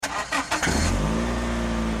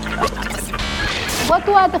What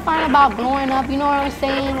do I define about growing up? You know what I'm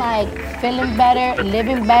saying? Like feeling better,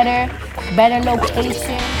 living better, better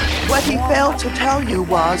location. What he failed to tell you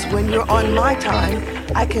was when you're on my time,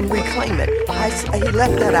 I can reclaim it. He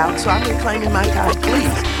left that out, so I'm reclaiming my time.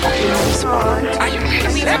 Please, can you respond?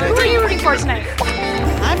 Who are you rooting for tonight?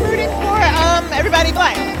 I'm rooting for everybody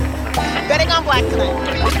black. Betting on black tonight.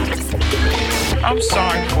 I'm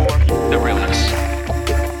sorry for the realness.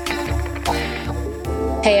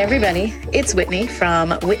 Hey everybody, it's Whitney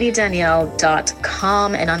from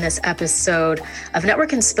WhitneyDanielle.com, and on this episode of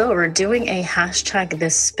Network and Spill, we're doing a hashtag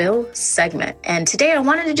This Spill segment. And today I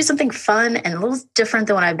wanted to do something fun and a little different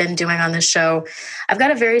than what I've been doing on this show. I've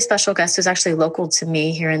got a very special guest who's actually local to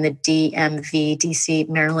me here in the DMV, DC,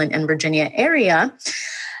 Maryland, and Virginia area.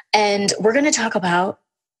 And we're going to talk about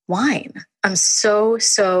wine. I'm so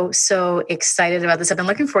excited about this. I've been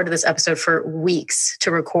looking forward to this episode for weeks to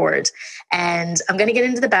record. And I'm going to get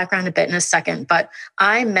into the background a bit in a second, but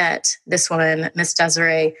I met this woman, Miss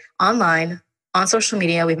Desiree, online on social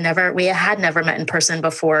media. We had never met in person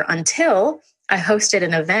before until I hosted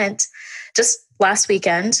an event just last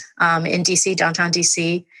weekend in DC, downtown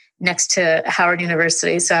DC, next to Howard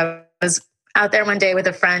University. So I was out there one day with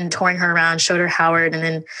a friend, touring her around, showed her Howard. And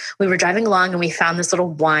then we were driving along and we found this little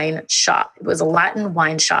wine shop. It was a Latin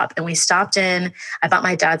wine shop. And we stopped in. I bought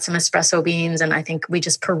my dad some espresso beans and I think we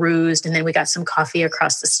just perused. And then we got some coffee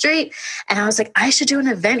across the street. And I was like, I should do an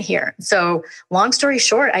event here. So long story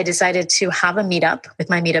short, I decided to have a meetup with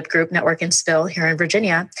my meetup group, Network and Spill, here in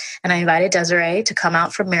Virginia. And I invited Desiree to come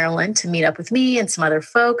out from Maryland to meet up with me and some other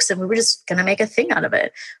folks. And we were just going to make a thing out of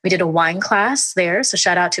it. We did a wine class there. So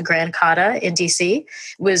shout out to Grand Cata in DC. It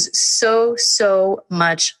was so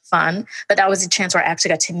much fun. But that was a chance where I actually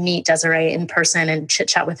got to meet Desiree in person and chit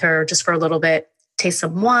chat with her just for a little bit, taste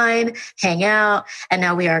some wine, hang out. And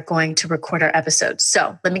now we are going to record our episode.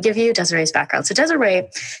 So let me give you Desiree's background. So Desiree,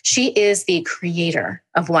 she is the creator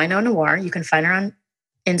of Wine Au Noir. You can find her on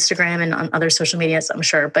Instagram and on other social medias, I'm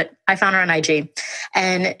sure, but I found her on IG.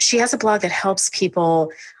 And she has a blog that helps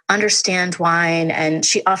people understand wine, and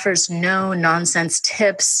she offers no nonsense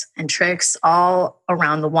tips and tricks all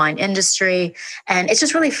around the wine industry. And it's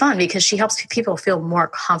just really fun because she helps people feel more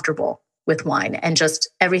comfortable with wine and just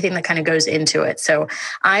everything that kind of goes into it. So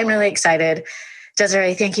I'm really excited.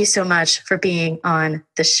 Desiree, thank you so much for being on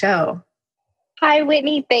the show. Hi,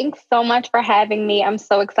 Whitney. Thanks so much for having me. I'm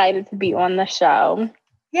so excited to be on the show.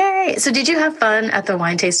 Yay. So did you have fun at the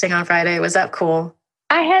wine tasting on Friday? Was that cool?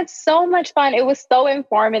 I had so much fun. It was so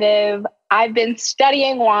informative. I've been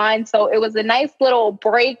studying wine, so it was a nice little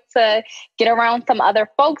break to get around some other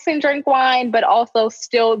folks and drink wine, but also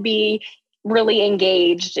still be really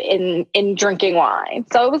engaged in drinking wine.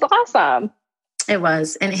 So it was awesome. It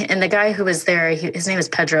was. And the guy who was there, his name is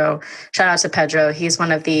Pedro. Shout out to Pedro. He's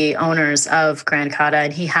one of the owners of Grand Cata.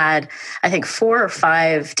 And he had, I think, 4 or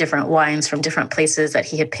 5 different wines from different places that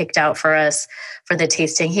he had picked out for us for the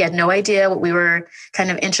tasting. He had no idea what we were kind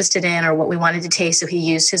of interested in or what we wanted to taste. So he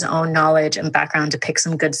used his own knowledge and background to pick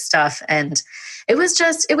some good stuff. And it was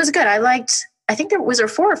good. I think there was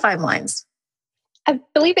 4 or 5 wines. I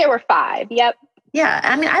believe there were 5. Yep. Yeah.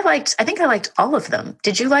 I mean, I think I liked all of them.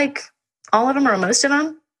 Did you like all of them or most of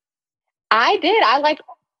them? I did. I liked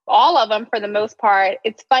all of them for the most part.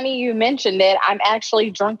 It's funny you mentioned it. I'm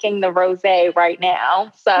actually drinking the rosé right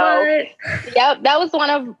now. So, Yep, that was one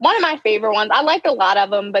of my favorite ones. I liked a lot of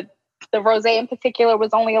them, but the rosé in particular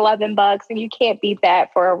was only $11, and you can't beat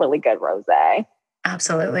that for a really good rosé.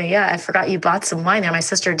 Absolutely. Yeah. I forgot you bought some wine there. My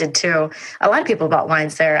sister did too. A lot of people bought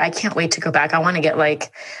wines there. I can't wait to go back. I want to get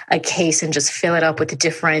like a case and just fill it up with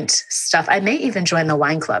different stuff. I may even join the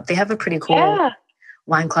wine club. They have a pretty cool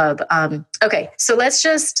wine club. Okay. So let's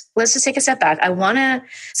just take a step back.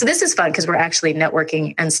 So this is fun because we're actually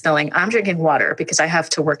networking and spilling. I'm drinking water because I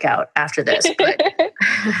have to work out after this, but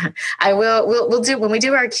we'll do, when we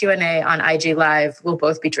do our Q&A on IG Live, we'll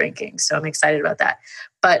both be drinking. So I'm excited about that.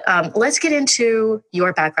 But let's get into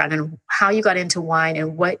your background and how you got into wine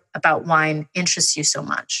and what about wine interests you so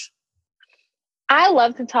much. I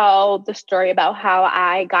love to tell the story about how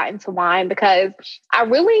I got into wine because I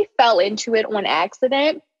really fell into it on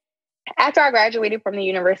accident. After I graduated from the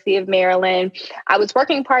University of Maryland, I was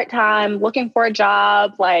working part-time, looking for a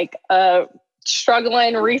job, like a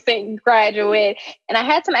struggling recent graduate, and I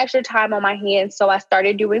had some extra time on my hands, so I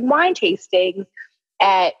started doing wine tastings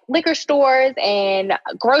at liquor stores and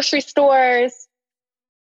grocery stores.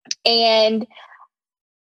 And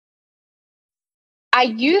I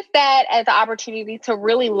used that as an opportunity to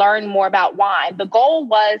really learn more about wine. The goal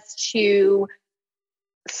was to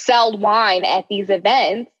sell wine at these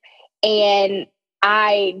events, and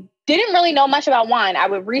I didn't really know much about wine. I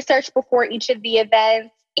would research before each of the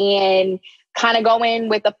events and kind of go in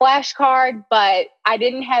with a flashcard, but I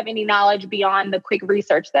didn't have any knowledge beyond the quick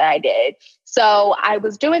research that I did. So I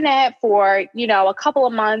was doing that for, a couple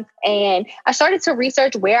of months, and I started to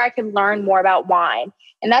research where I could learn more about wine.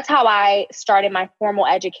 And that's how I started my formal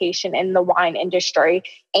education in the wine industry.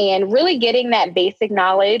 And really getting that basic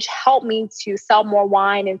knowledge helped me to sell more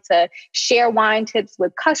wine and to share wine tips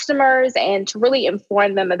with customers and to really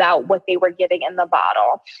inform them about what they were getting in the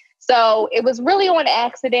bottle. So it was really on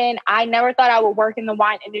accident. I never thought I would work in the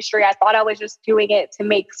wine industry. I thought I was just doing it to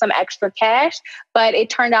make some extra cash, but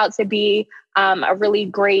it turned out to be a really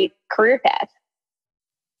great career path.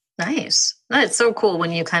 Nice. That's so cool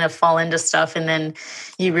when you kind of fall into stuff and then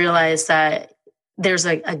you realize that there's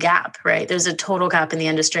a gap, right? There's a total gap in the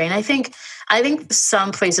industry. And I think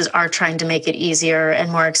some places are trying to make it easier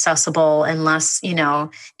and more accessible and less,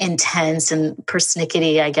 intense and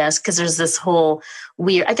persnickety, I guess, because there's this whole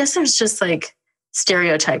weird, I guess there's just like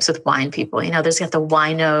stereotypes with wine people. There's got the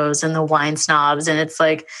winos and the wine snobs, and it's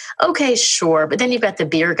like, okay, sure. But then you've got the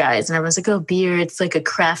beer guys and everyone's like, oh, beer, it's like a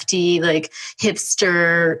crafty, like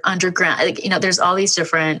hipster underground. Like, there's all these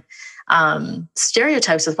different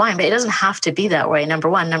stereotypes with wine, but it doesn't have to be that way. Number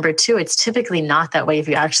one. Number two, it's typically not that way if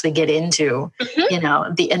you actually get into,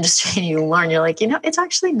 the industry and you learn, you're like, it's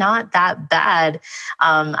actually not that bad.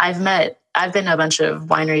 I've been to a bunch of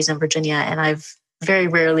wineries in Virginia, and I've very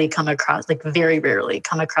rarely come across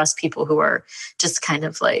people who are just kind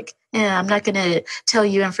of like, I'm not going to tell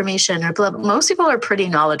you information or blah. Most people are pretty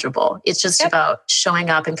knowledgeable. It's just about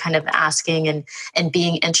showing up and kind of asking and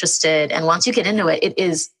being interested. And once you get into it, it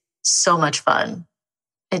is so much fun.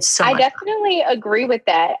 It's so I much definitely agree with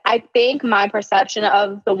that. I think my perception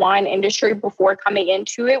of the wine industry before coming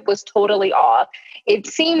into it was totally off. It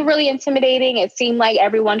seemed really intimidating. It seemed like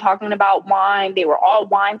everyone talking about wine, they were all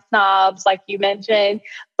wine snobs, like you mentioned.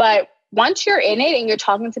 But once you're in it and you're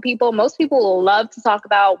talking to people, most people will love to talk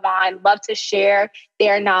about wine, love to share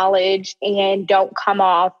their knowledge, and don't come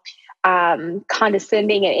off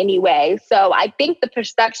condescending in any way. So I think the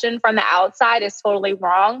perception from the outside is totally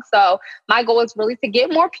wrong. So my goal is really to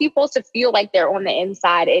get more people to feel like they're on the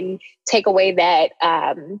inside and take away that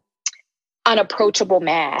unapproachable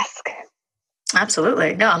mask.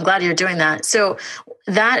 Absolutely. No, I'm glad you're doing that. So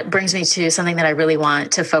that brings me to something that I really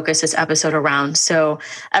want to focus this episode around. So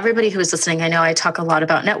everybody who is listening, I know I talk a lot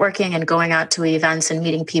about networking and going out to events and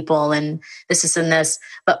meeting people and this and this.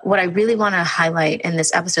 But what I really want to highlight in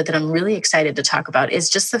this episode that I'm really excited to talk about is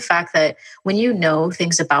just the fact that when you know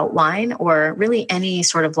things about wine or really any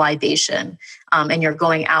sort of libation, and you're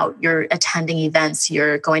going out, you're attending events,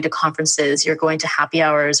 you're going to conferences, you're going to happy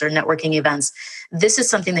hours or networking events, this is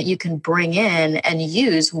something that you can bring in and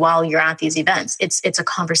use while you're at these events. It's a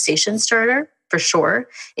conversation starter for sure.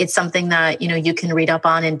 It's something that, you can read up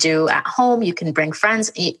on and do at home. You can bring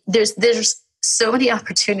friends. There's so many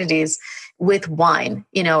opportunities with wine,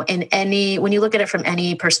 when you look at it from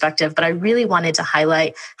any perspective, but I really wanted to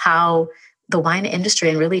highlight how the wine industry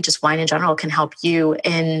and really just wine in general can help you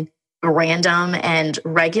in random and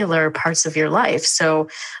regular parts of your life. So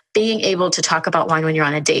being able to talk about wine when you're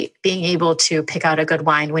on a date, being able to pick out a good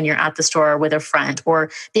wine when you're at the store with a friend, or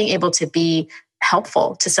being able to be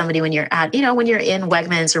helpful to somebody when you're at, when you're in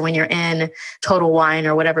Wegmans or when you're in Total Wine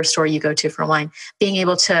or whatever store you go to for wine, being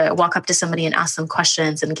able to walk up to somebody and ask them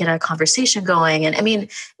questions and get a conversation going. And I mean,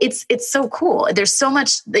 it's so cool. There's so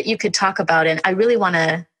much that you could talk about. And I really want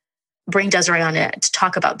to bring Desiree on it to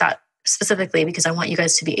talk about that specifically, because I want you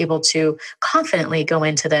guys to be able to confidently go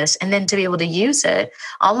into this and then to be able to use it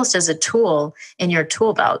almost as a tool in your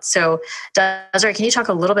tool belt. So Desiree, can you talk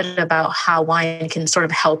a little bit about how wine can sort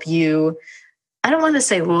of help you, I don't want to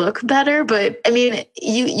say look better, but I mean,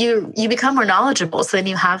 you become more knowledgeable. So then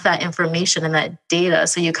you have that information and that data.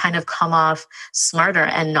 So you kind of come off smarter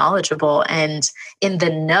and knowledgeable and in the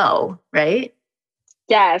know, right?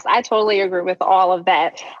 Yes, I totally agree with all of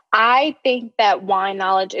that. I think that wine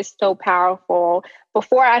knowledge is so powerful.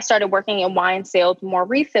 Before I started working in wine sales more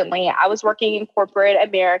recently, I was working in corporate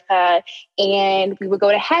America, and we would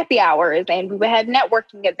go to happy hours and we would have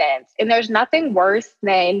networking events. And there's nothing worse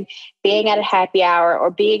than being at a happy hour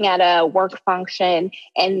or being at a work function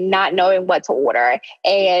and not knowing what to order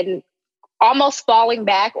and almost falling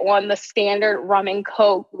back on the standard rum and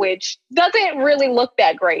Coke, which doesn't really look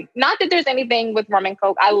that great. Not that there's anything with rum and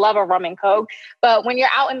Coke. I love a rum and Coke. But when you're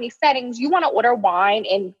out in these settings, you want to order wine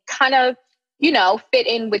and kind of, fit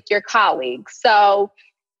in with your colleagues. So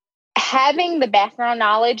having the background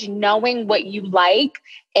knowledge, knowing what you like,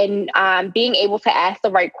 and being able to ask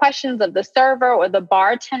the right questions of the server or the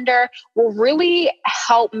bartender will really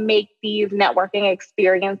help make these networking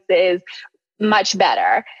experiences much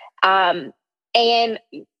better. And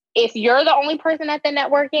if you're the only person at the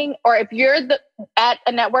networking, or if you're at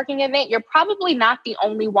a networking event, you're probably not the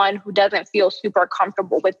only one who doesn't feel super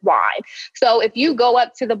comfortable with wine. So if you go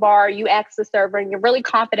up to the bar, you ask the server, and you're really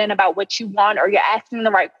confident about what you want, or you're asking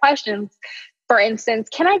the right questions. For instance,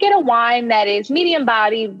 can I get a wine that is medium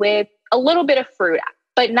bodied with a little bit of fruit,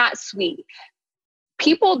 but not sweet?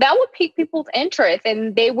 That would pique people's interest,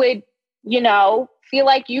 and they would, feel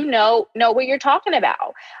like know what you're talking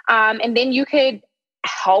about. And then you could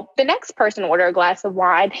help the next person order a glass of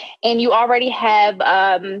wine, and you already have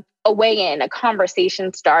a weigh-in, a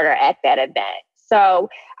conversation starter at that event. So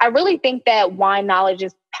I really think that wine knowledge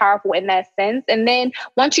is powerful in that sense. And then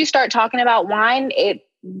once you start talking about wine, it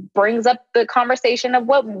brings up the conversation of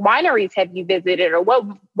what wineries have you visited, or what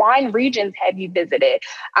wine regions have you visited.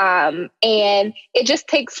 And it just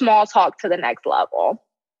takes small talk to the next level.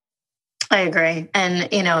 I agree. And,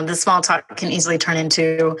 the small talk can easily turn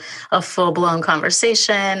into a full-blown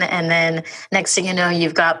conversation. And then next thing you know,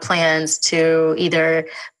 you've got plans to either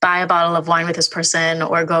buy a bottle of wine with this person,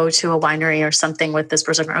 or go to a winery or something with this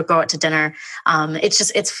person, or go out to dinner.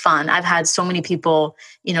 It's fun. I've had so many people,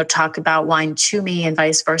 talk about wine to me, and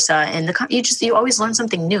vice versa. And you always learn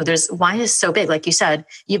something new. Wine is so big. Like you said,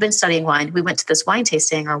 you've been studying wine. We went to this wine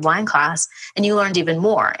tasting or wine class, and you learned even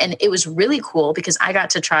more. And it was really cool because I got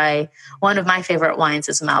to try one of my favorite wines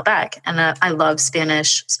is Malbec. And I love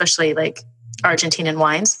Spanish, especially like Argentinian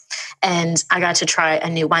wines. And I got to try a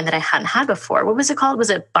new wine that I hadn't had before. What was it called?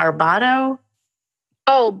 Was it Barbado?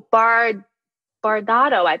 Oh,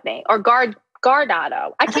 Bardado, I think. Or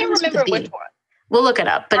Gardado. I can't remember which one. We'll look it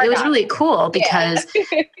up. But Bardado. It was really cool because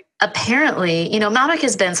apparently, Malbec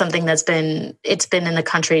has been something it's been in the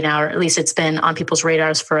country now, or at least it's been on people's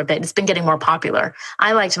radars for a bit. It's been getting more popular.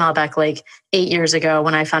 I liked Malbec like 8 years ago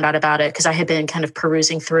when I found out about it, because I had been kind of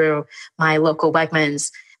perusing through my local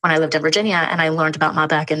Wegmans when I lived in Virginia, and I learned about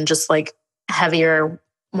Malbec and just like heavier,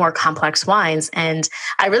 more complex wines. And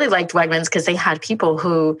I really liked Wegmans because they had people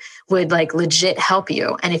who would like legit help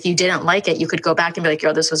you. And if you didn't like it, you could go back and be like,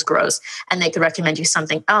 yo, this was gross. And they could recommend you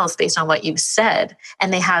something else based on what you've said.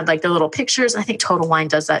 And they had like their little pictures. I think Total Wine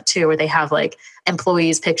does that too, where they have like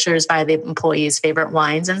employees' pictures by the employees' favorite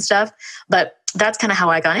wines and stuff. But that's kind of how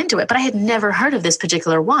I got into it. But I had never heard of this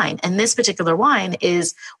particular wine. And this particular wine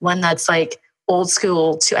is one that's like old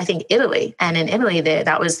school to, I think, Italy. And in Italy,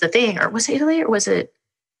 that was the thing. Or was it Italy, or was it?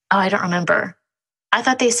 Oh, I don't remember. I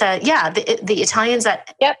thought they said, the Italians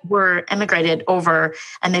that were emigrated over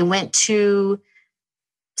and they went to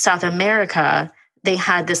South America, they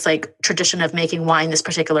had this like tradition of making wine this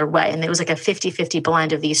particular way. And it was like a 50-50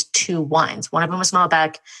 blend of these two wines. One of them was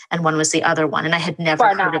Malbec and one was the other one. And I had never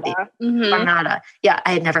heard of it. Granada. Yeah,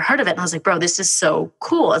 I had never heard of it. And I was like, bro, this is so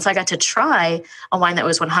cool. And so I got to try a wine that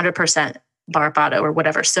was 100% Barbado or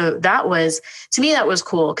whatever. So to me, that was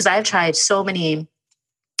cool because I've tried so many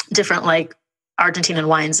different like Argentinian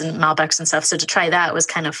wines and Malbecs and stuff. So to try that was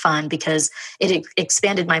kind of fun because it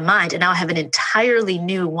expanded my mind. And now I have an entirely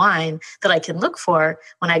new wine that I can look for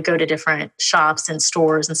when I go to different shops and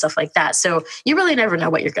stores and stuff like that. So you really never know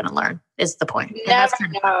what you're going to learn is the point. Never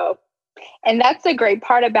know. And that's the great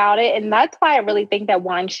part about it. And that's why I really think that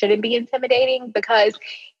wine shouldn't be intimidating, because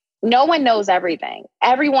no one knows everything.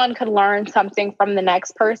 Everyone could learn something from the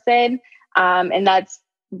next person. And that's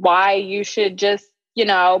why you should just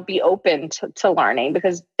be open to learning,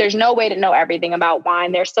 because there's no way to know everything about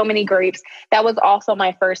wine. There's so many grapes. That was also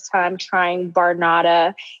my first time trying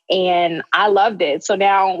Barnata, and I loved it. So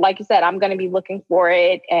now, like you said, I'm going to be looking for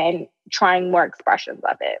it and trying more expressions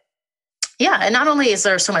of it. Yeah. And not only is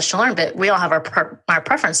there so much to learn, but we all have our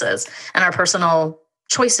preferences and our personal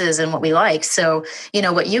choices and what we like. So,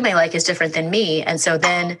 what you may like is different than me. And so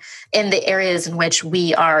then in the areas in which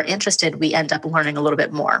we are interested, we end up learning a little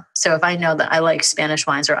bit more. So if I know that I like Spanish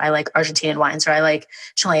wines, or I like Argentinian wines, or I like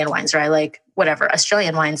Chilean wines, or I like whatever,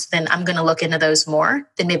 Australian wines, then I'm going to look into those more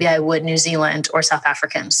than maybe I would New Zealand or South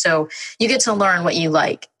African. So you get to learn what you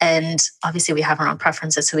like. And obviously we have our own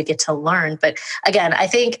preferences, so we get to learn. But again, I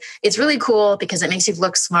think it's really cool because it makes you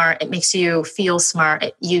look smart. It makes you feel smart.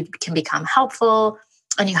 You can become helpful,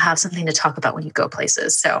 and you have something to talk about when you go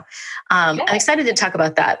places. So I'm excited to talk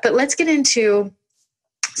about that. But let's get into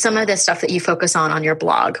some of the stuff that you focus on your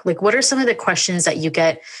blog. Like, what are some of the questions that you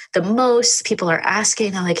get the most? People are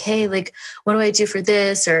asking, they're like, hey, like, what do I do for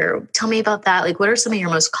this? Or tell me about that. Like, what are some of your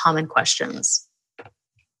most common questions?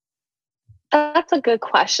 That's a good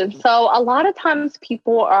question. So a lot of times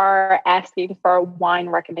people are asking for wine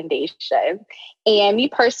recommendations. And me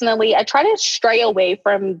personally, I try to stray away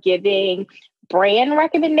from giving brand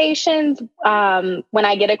recommendations when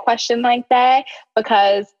I get a question like that,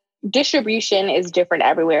 because distribution is different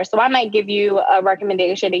everywhere. So I might give you a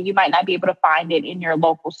recommendation and you might not be able to find it in your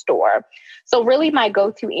local store. So really my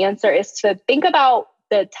go-to answer is to think about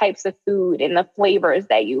the types of food and the flavors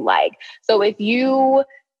that you like. So if you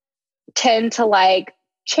tend to like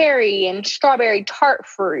cherry and strawberry tart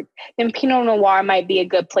fruit, then Pinot Noir might be a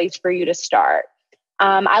good place for you to start.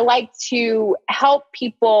 I like to help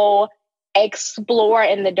people explore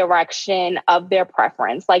in the direction of their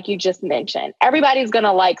preference, like you just mentioned. Everybody's going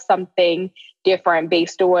to like something different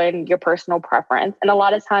based on your personal preference. And a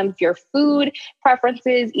lot of times your food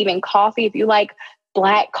preferences, even coffee, if you like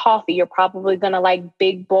black coffee, you're probably going to like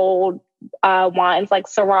big, bold wines like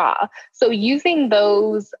Syrah. So using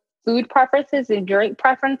those food preferences and drink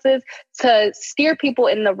preferences to steer people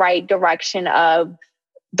in the right direction of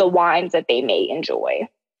the wines that they may enjoy.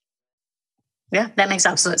 Yeah, that makes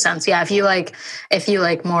absolute sense. Yeah, if you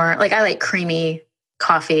like more, like I like creamy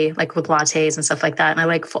coffee, like with lattes and stuff like that, and I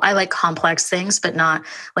like complex things, but not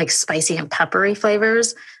like spicy and peppery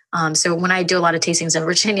flavors. So when I do a lot of tastings in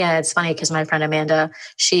Virginia, it's funny because my friend Amanda,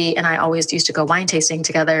 she and I always used to go wine tasting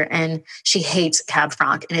together, and she hates Cab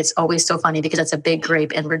Franc. And it's always so funny because it's a big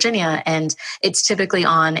grape in Virginia, and it's typically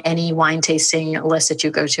on any wine tasting list that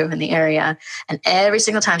you go to in the area. And every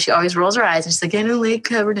single time she always rolls her eyes and she's like, I don't like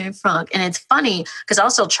Cabernet Franc. And it's funny because I'll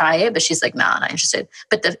still try it, but she's like, no, not interested.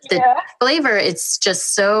 But the flavor, it's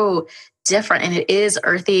just so different, and it is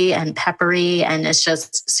earthy and peppery, and it's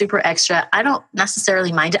just super extra. I don't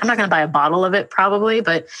necessarily mind it. I'm not going to buy a bottle of it probably,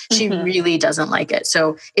 but she really doesn't like it.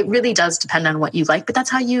 So it really does depend on what you like, but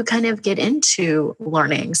that's how you kind of get into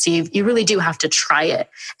learning. So you really do have to try it.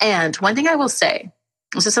 And one thing I will say,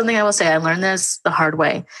 this is something I will say, I learned this the hard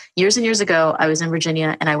way. Years and years ago, I was in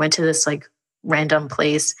Virginia and I went to this like random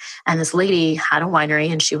place, and this lady had a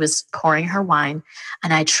winery and she was pouring her wine,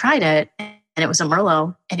 and I tried it. And it was a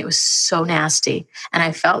Merlot, and it was so nasty. And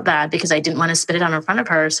I felt bad because I didn't want to spit it on in front of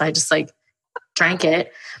her. So I just like drank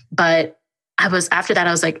it. But after that,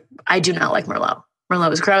 I was like, I do not like Merlot. Merlot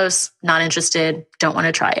was gross, not interested, don't want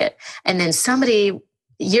to try it. And then somebody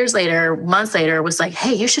years later, months later, was like,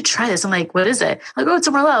 hey, you should try this. I'm like, what is it? Like, oh, it's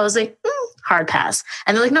a Merlot. I was like, hard pass.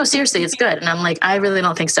 And they're like, no, seriously, it's good. And I'm like, I really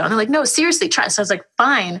don't think so. And they're like, no, seriously, try it. So I was like,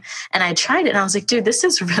 fine. And I tried it and I was like, dude, this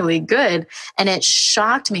is really good. And it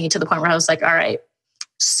shocked me to the point where I was like, all right,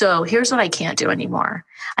 so here's what I can't do anymore.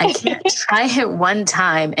 I can't try it one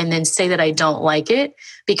time and then say that I don't like it,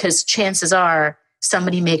 because chances are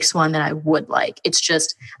somebody makes one that I would like. It's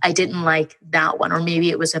just, I didn't like that one, or maybe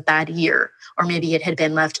it was a bad year, or maybe it had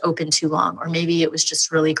been left open too long, or maybe it was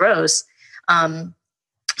just really gross.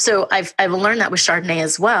 So I've learned that with Chardonnay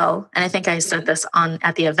as well. And I think I said this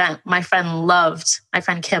at the event. My friend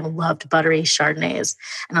Kim loved buttery Chardonnays.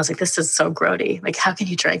 And I was like, this is so grody. Like, how can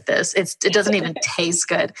you drink this? It doesn't even taste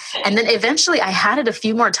good. And then eventually I had it a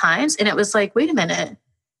few more times and it was like, wait a minute.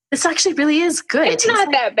 This actually really is good. It's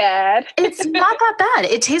not that bad. It's not that bad.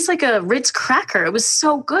 It tastes like a Ritz cracker. It was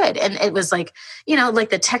so good. And it was like, like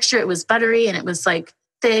the texture, it was buttery and it was like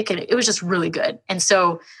thick and it was just really good. And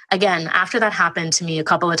so again, after that happened to me a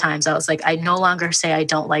couple of times, I was like, I no longer say I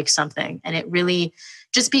don't like something. And it really,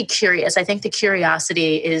 just be curious. I think the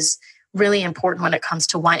curiosity is really important when it comes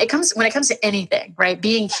to wine. When it comes to anything, right?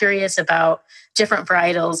 Being curious about different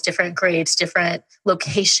varietals, different grapes, different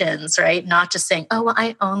locations, right? Not just saying, oh, well,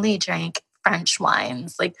 I only drank French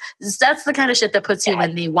wines. Like, that's the kind of shit that puts you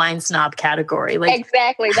in the wine snob category. Like,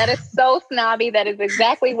 exactly. That is so snobby. That is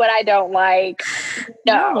exactly what I don't like.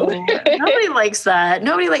 No. Nobody likes that.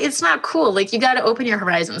 It's not cool. Like, you got to open your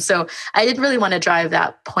horizons. So I didn't really want to drive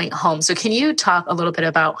that point home. So can you talk a little bit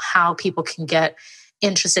about how people can get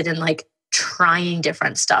interested in like trying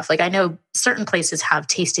different stuff? Like, I know certain places have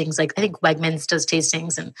tastings, like I think Wegmans does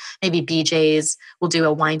tastings and maybe BJ's will do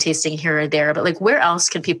a wine tasting here or there, but like, where else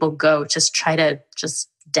can people go just try to just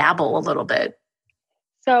dabble a little bit?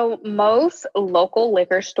 So most local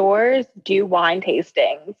liquor stores do wine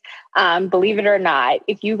tastings. Believe it or not,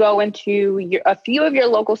 if you go into a few of your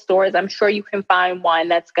local stores, I'm sure you can find one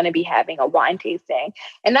that's going to be having a wine tasting.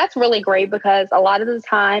 And that's really great because a lot of the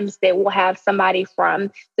times they will have somebody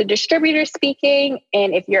from the distributor speaking.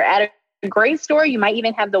 And if you're at a great store, you might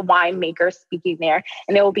even have the winemaker speaking there,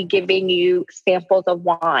 and they will be giving you samples of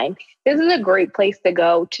wine. This is a great place to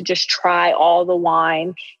go to just try all the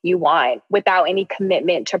wine you want without any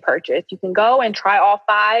commitment to purchase. You can go and try all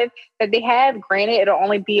 5 that they have. Granted, it'll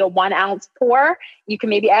only be a 1 ounce pour. You can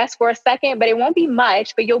maybe ask for a second, but it won't be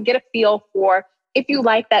much, but you'll get a feel for if you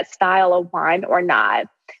like that style of wine or not.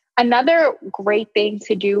 Another great thing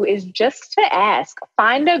to do is just to ask.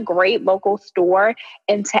 Find a great local store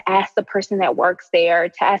and to ask the person that works there,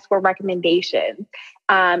 to ask for recommendations.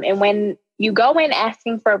 And when you go in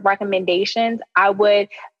asking for recommendations, I would,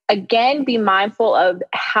 again, be mindful of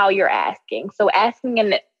how you're asking. So asking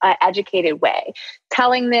in an educated way,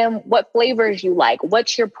 telling them what flavors you like,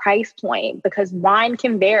 what's your price point, because wine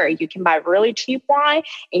can vary. You can buy really cheap wine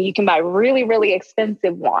and you can buy really, really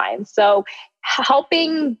expensive wine. So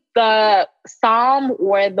helping the somm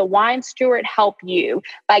or the wine steward help you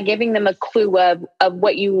by giving them a clue of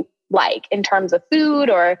what you like in terms of food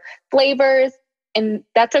or flavors. And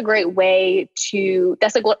that's a great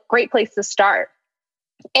that's a great place to start.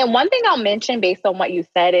 And one thing I'll mention based on what you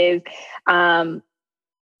said is,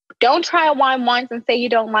 don't try a wine once and say you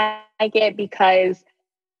don't like it, because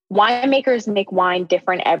winemakers make wine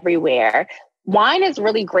different everywhere. Wine is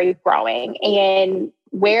really grape growing, and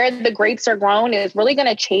where the grapes are grown is really going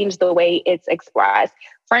to change the way it's expressed.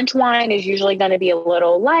 French wine is usually going to be a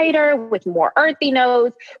little lighter with more earthy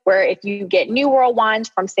notes, where if you get New World wines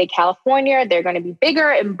from, say, California, they're going to be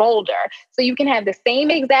bigger and bolder. So you can have the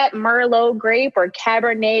same exact Merlot grape or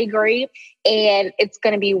Cabernet grape, and it's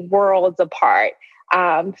going to be worlds apart.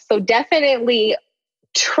 So definitely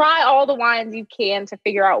try all the wines you can to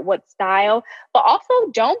figure out what style, but also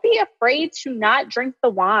don't be afraid to not drink the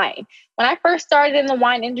wine. When I first started in the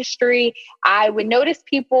wine industry, I would notice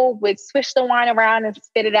people would swish the wine around and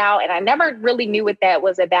spit it out, and I never really knew what that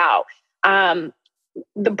was about.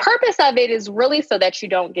 The purpose of it is really so that you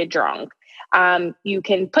don't get drunk. You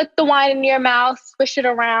can put the wine in your mouth, swish it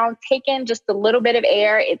around, take in just a little bit of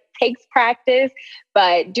air. It takes practice,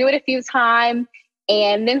 but do it a few times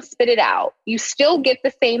and then spit it out. You still get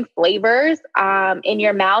the same flavors in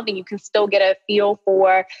your mouth, and you can still get a feel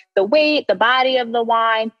for the weight, the body of the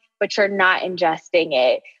wine, but you're not ingesting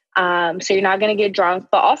it. So you're not going to get drunk.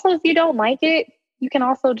 But also, if you don't like it, you can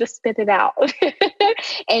also just spit it out.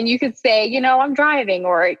 And you could say, I'm driving,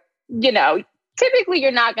 or, typically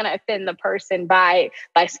you're not going to offend the person by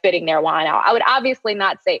spitting their wine out. I would obviously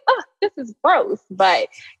not say, oh, this is gross, but,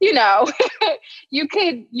 you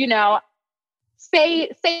could, say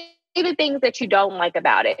the things that you don't like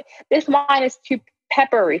about it. This wine is too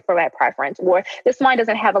peppery for my preference, or this wine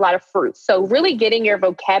doesn't have a lot of fruit. So really getting your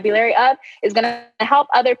vocabulary up is going to help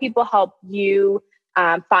other people help you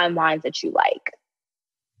find wines that you like.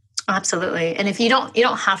 Absolutely. And if you don't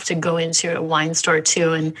have to go into a wine store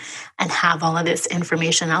too and have all of this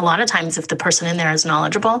information. A lot of times if the person in there is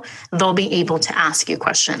knowledgeable, they'll be able to ask you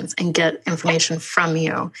questions and get information from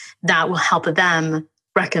you that will help them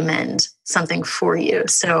recommend something for you.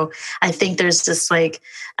 So I think there's just I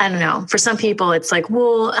don't know, for some people it's like,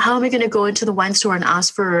 well, how am I going to go into the wine store and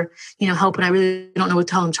ask for, help when I really don't know what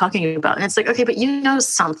the hell I'm talking about? And it's like, okay, but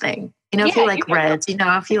something, if you like reds,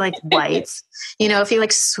 if you like whites, if you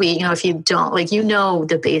like sweet, if you don't,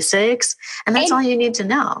 the basics, and that's all you need to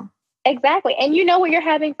know. Exactly. And you know what you're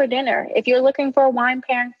having for dinner. If you're looking for a wine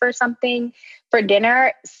pairing for something for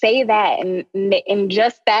dinner, say that, and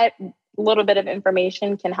just that little bit of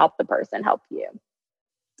information can help the person help you.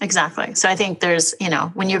 Exactly. So I think there's,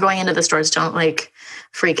 when you're going into the stores, don't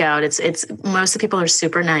freak out. It's most of the people are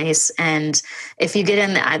super nice. And if you get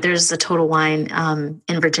in, there's a Total Wine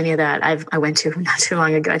in Virginia that I went to not too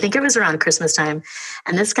long ago. I think it was around Christmas time.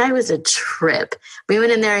 And this guy was a trip. We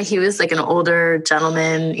went in there. He was an older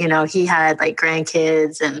gentleman. He had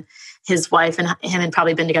grandkids, and his wife and him had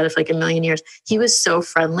probably been together for a million years. He was so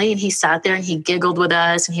friendly, and he sat there and he giggled with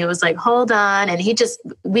us, and he was like, hold on. And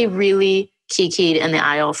we really kikied in the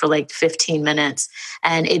aisle for 15 minutes.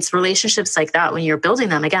 And it's relationships like that when you're building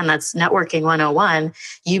them. Again, that's networking 101.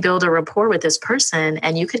 You build a rapport with this person,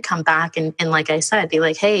 and you could come back and like I said, be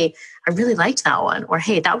like, hey, I really liked that one. Or,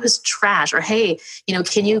 hey, that was trash. Or, hey,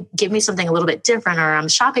 can you give me something a little bit different? Or I'm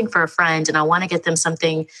shopping for a friend and I want to get them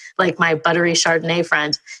something like my buttery Chardonnay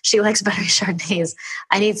friend. She likes buttery Chardonnays.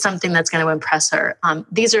 I need something that's going to impress her.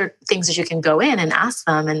 These are things that you can go in and ask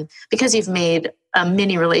them. And because you've made a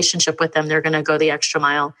mini relationship with them, they're going to go the extra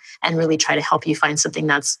mile and really try to help you find something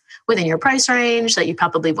that's within your price range that you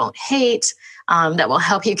probably won't hate, that will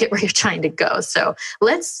help you get where you're trying to go. So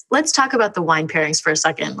let's talk about the wine pairings for a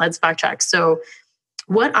second. Let's backtrack. So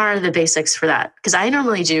what are the basics for that? Because I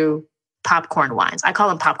normally do popcorn wines. I call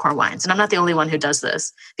them popcorn wines. And I'm not the only one who does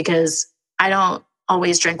this, because I don't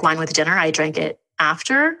always drink wine with dinner. I drink it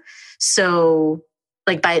after. So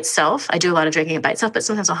like by itself, I do a lot of drinking it by itself, but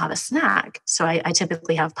sometimes I'll have a snack. So I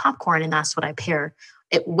typically have popcorn, and that's what I pair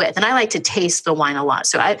it with. And I like to taste the wine a lot.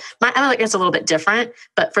 So I like it's a little bit different,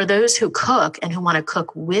 but for those who cook and who want to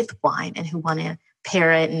cook with wine and who want to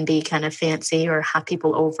pair it and be kind of fancy or have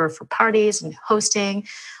people over for parties and hosting,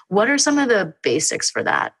 what are some of the basics for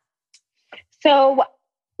that? So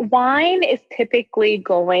wine is typically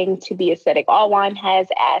going to be acidic. All wine has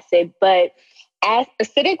acid, but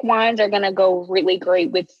acidic wines are going to go really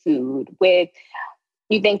great with food.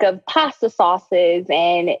 You think of pasta sauces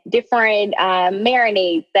and different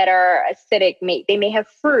marinades that are acidic. They may have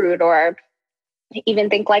fruit, or even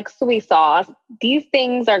think like soy sauce. These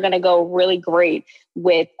things are going to go really great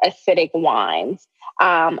with acidic wines.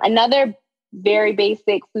 Another very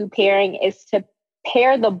basic food pairing is to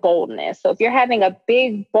pair the boldness. So if you're having a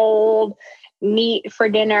big, bold meat for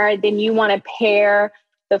dinner, then you want to pair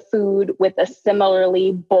the food with a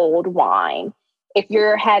similarly bold wine. If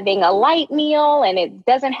you're having a light meal and it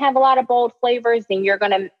doesn't have a lot of bold flavors, then you're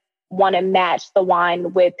going to want to match the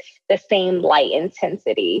wine with the same light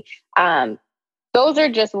intensity. Those are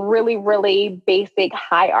just really, really basic,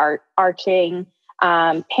 high-arching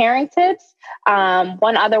pairing tips.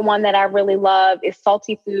 One other one that I really love is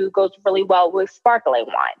salty food goes really well with sparkling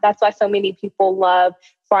wine. That's why so many people love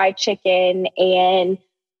fried chicken and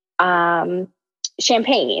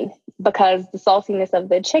champagne, because the saltiness of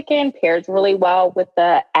the chicken pairs really well with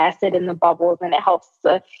the acid and the bubbles, and it helps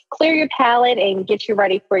to clear your palate and get you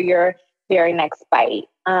ready for your very next bite.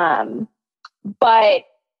 But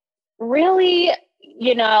really,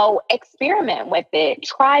 experiment with it,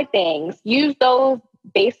 try things, use those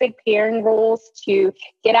basic pairing rules to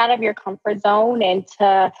get out of your comfort zone and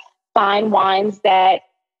to find wines that,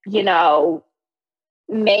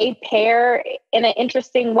 may pair in an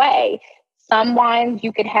interesting way. Some wines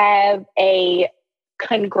you could have a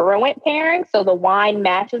congruent pairing, so the wine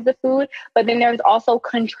matches the food, but then there's also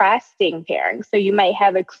contrasting pairing. So you might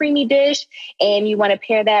have a creamy dish and you want to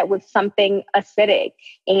pair that with something acidic.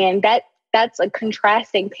 And that's a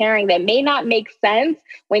contrasting pairing that may not make sense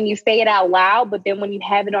when you say it out loud, but then when you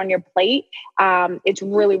have it on your plate, it's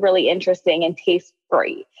really, really interesting and tastes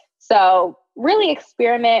great. So really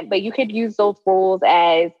experiment, but you could use those rules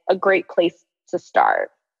as a great place to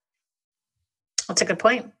start. That's a good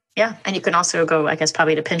point. Yeah. And you can also go, I guess,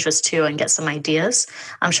 probably to Pinterest too and get some ideas.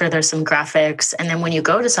 I'm sure there's some graphics. And then when you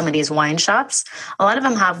go to some of these wine shops, a lot of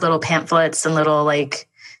them have little pamphlets and little like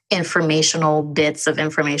informational bits of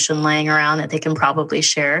information laying around that they can probably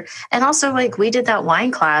share. And also like we did that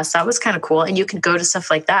wine class, that was kind of cool. And you can go to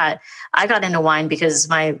stuff like that. I got into wine because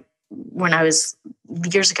when I was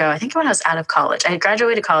years ago, I think when I was out of college, I had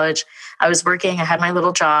graduated college, I was working, I had my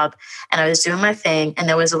little job and I was doing my thing. And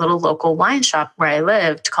there was a little local wine shop where I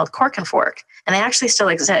lived called Cork and Fork. And they actually still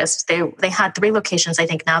exist. They had 3 locations. I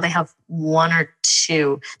think now they have 1 or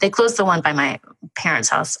 2. They closed the one by my parents'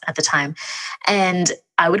 house at the time. And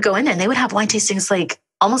I would go in there and they would have wine tastings like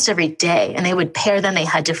almost every day. And they would pair them. They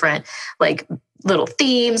had different like little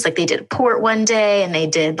themes. Like they did port one day and they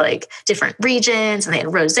did like different regions and they had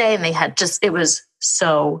rosé and they had it was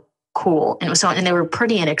so cool. And it was and they were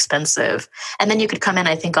pretty inexpensive. And then you could come in,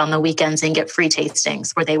 I think, on the weekends and get free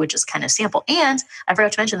tastings where they would just kind of sample. And I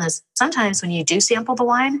forgot to mention this. Sometimes when you do sample the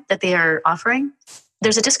wine that they are offering,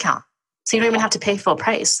 there's a discount. So you don't even have to pay full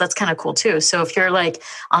price. That's kind of cool too. So if you're like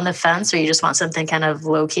on the fence or you just want something kind of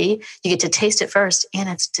low key, you get to taste it first and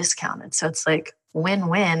it's discounted. So it's like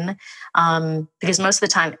win-win. Because most of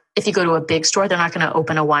the time, if you go to a big store, they're not going to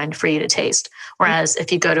open a wine for you to taste. Whereas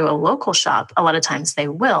if you go to a local shop, a lot of times they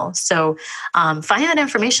will. So find that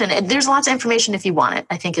information. And there's lots of information if you want it,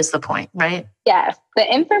 I think is the point, right? Yes, the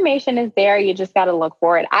information is there. You just got to look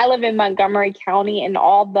for it. I live in Montgomery County, and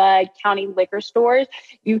all the county liquor stores,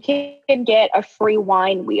 you can get a free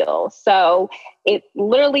wine wheel. So it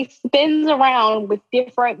literally spins around with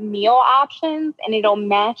different meal options, and it'll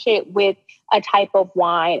match it with a type of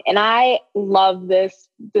wine. And I love this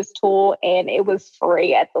tool, and it was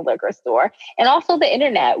free at the liquor store. And also the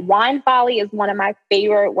internet. Wine Folly is one of my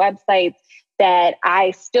favorite websites that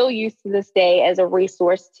I still use to this day as a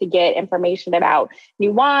resource to get information about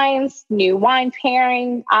new wines, new wine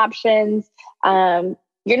pairing options.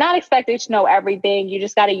 You're not expected to know everything. You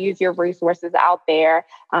just got to use your resources out there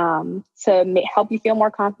to help you feel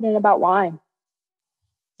more confident about wine.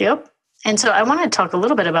 Yep. And so I want to talk a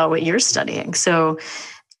little bit about what you're studying. So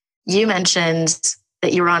you mentioned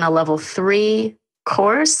that you were on a level 3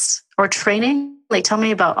 course or training. Like, tell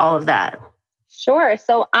me about all of that. Sure.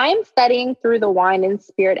 So I'm studying through the Wine and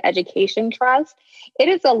Spirit Education Trust. It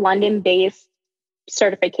is a London-based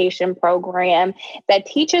certification program that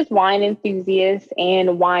teaches wine enthusiasts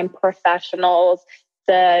and wine professionals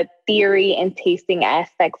the theory and tasting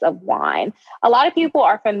aspects of wine. A lot of people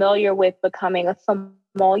are familiar with becoming a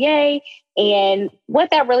sommelier, and what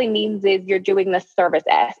that really means is you're doing the service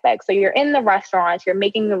aspect. So you're in the restaurants, you're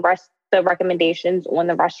making the recommendations on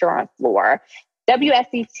the restaurant floor.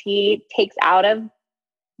 WSET takes out of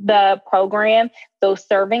the program those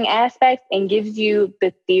serving aspects and gives you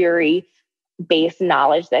the theory based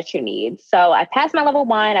knowledge that you need. So I passed my level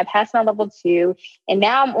 1, I passed my level 2, and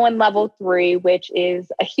now I'm on level 3, which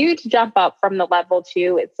is a huge jump up from the level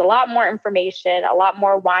 2. It's a lot more information, a lot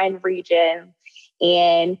more wine regions,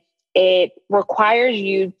 and it requires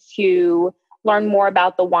you to learn more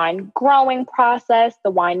about the wine growing process,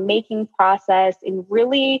 the wine making process, and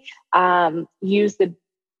really use the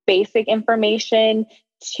basic information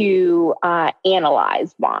to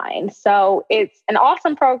analyze wine. So it's an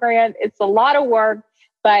awesome program. It's a lot of work,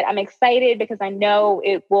 but I'm excited because I know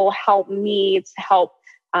it will help me to help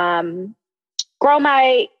grow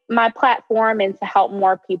my platform and to help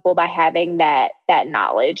more people by having that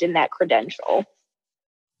knowledge and that credential.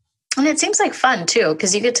 And it seems like fun too,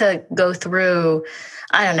 because you get to go through,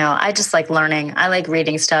 I don't know, I just like learning. I like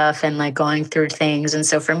reading stuff and like going through things. And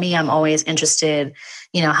so for me, I'm always interested,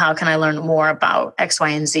 how can I learn more about X, Y,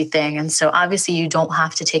 and Z thing? And so obviously you don't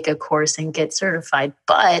have to take a course and get certified,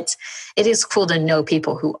 but it is cool to know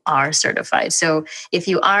people who are certified. So if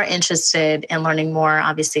you are interested in learning more,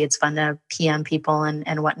 obviously it's fun to PM people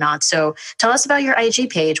and whatnot. So tell us about your IG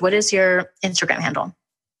page. What is your Instagram handle?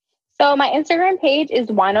 So my Instagram page is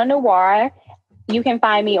Wine on Noir. You can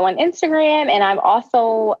find me on Instagram, and I'm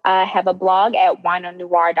also have a blog at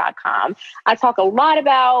wineonnoir.com. I talk a lot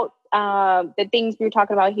about the things we were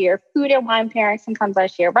talking about here, food and wine pairing. Sometimes I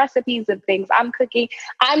share recipes of things I'm cooking.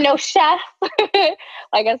 I'm no chef.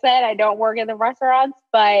 Like I said, I don't work in the restaurants,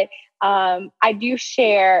 but I do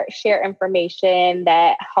share information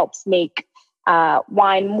that helps make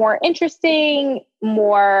wine more interesting,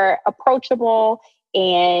 more approachable.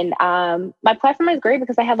 And my platform is great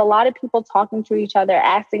because I have a lot of people talking to each other,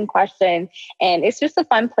 asking questions, and it's just a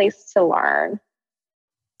fun place to learn.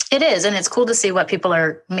 It is. And it's cool to see what people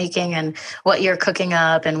are making and what you're cooking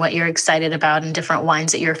up and what you're excited about and different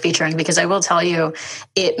wines that you're featuring. Because I will tell you,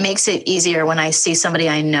 it makes it easier when I see somebody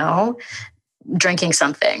I know drinking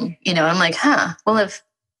something, I'm like, well, if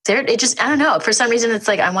they're, I don't know. For some reason, it's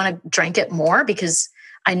like, I want to drink it more because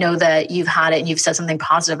I know that you've had it and you've said something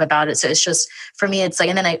positive about it. So it's just, for me, it's like,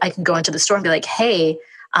 and then I can go into the store and be like, hey,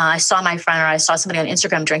 I saw my friend or I saw somebody on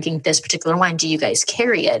Instagram drinking this particular wine. Do you guys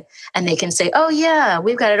carry it? And they can say, oh yeah,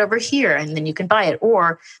 we've got it over here. And then you can buy it.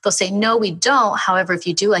 Or they'll say, no, we don't. However, if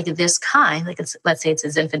you do like this kind, like let's say it's a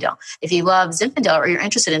Zinfandel. If you love Zinfandel or you're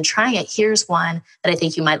interested in trying it, here's one that I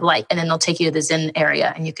think you might like. And then they'll take you to the Zin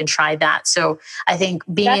area and you can try that. So I think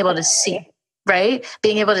being able to see, right?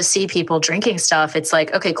 Being able to see people drinking stuff, it's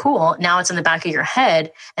like, okay, cool. Now it's in the back of your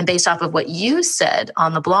head. And based off of what you said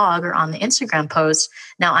on the blog or on the Instagram post,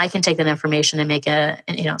 now I can take that information and make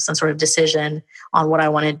some sort of decision on what I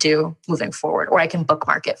want to do moving forward, or I can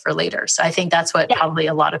bookmark it for later. So I think that's what probably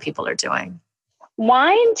a lot of people are doing.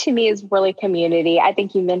 Wine to me is really community. I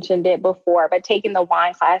think you mentioned it before, but taking the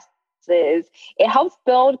wine classes, it helps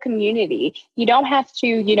build community. You don't have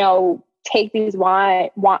to, take these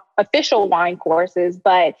official wine courses,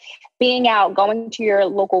 but being out, going to your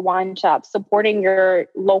local wine shop, supporting your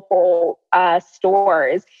local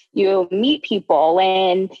stores, you meet people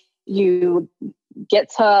and you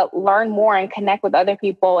get to learn more and connect with other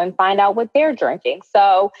people and find out what they're drinking.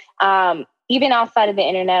 So even outside of the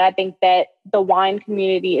internet, I think that the wine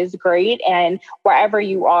community is great. And wherever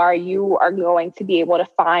you are going to be able to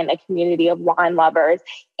find a community of wine lovers.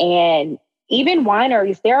 And even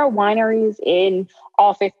wineries, there are wineries in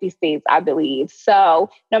all 50 states, I believe. So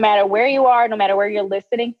no matter where you are, no matter where you're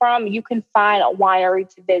listening from, you can find a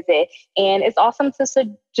winery to visit. And it's awesome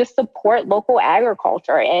to just support local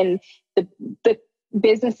agriculture and the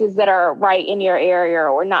businesses that are right in your area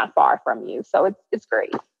or not far from you. So it's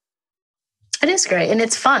great. It is great. And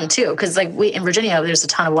it's fun too. Because like in Virginia, there's a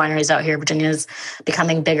ton of wineries out here. Virginia is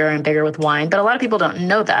becoming bigger and bigger with wine. But a lot of people don't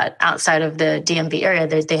know that outside of the DMV area.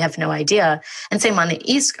 They have no idea. And same on the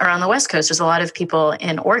East or on the West Coast, there's a lot of people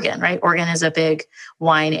in Oregon, right? Oregon is a big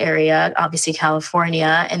wine area, obviously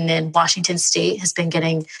California. And then Washington State has been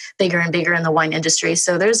getting bigger and bigger in the wine industry.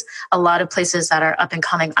 So there's a lot of places that are up and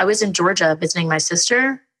coming. I was in Georgia visiting my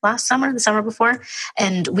sister the summer before,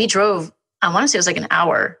 and we drove, I want to say it was like an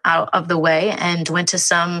hour out of the way, and went to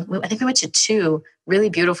I think we went to 2 really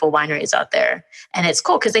beautiful wineries out there. And it's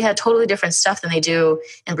cool because they have totally different stuff than they do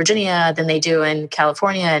in Virginia, than they do in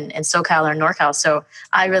California and SoCal or NorCal. So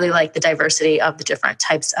I really like the diversity of the different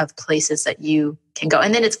types of places that you can go.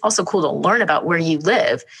 And then it's also cool to learn about where you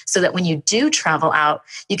live so that when you do travel out,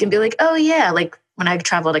 you can be like, oh yeah, like when I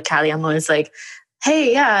travel to Cali, I'm always like,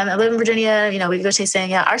 hey, yeah, I live in Virginia. You know, we go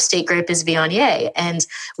tasting. Yeah, our state grape is Viognier, and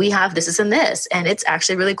we have this and this, and it's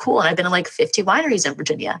actually really cool. And I've been to like 50 wineries in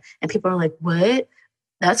Virginia, and people are like, "What?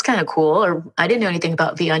 That's kind of cool." Or I didn't know anything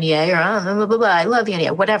about Viognier, or blah, blah, blah, blah. I love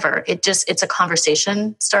Viognier. Whatever. It's a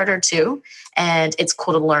conversation starter too, and it's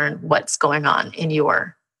cool to learn what's going on in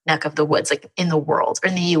your neck of the woods, like in the world or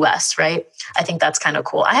in the U.S. Right? I think that's kind of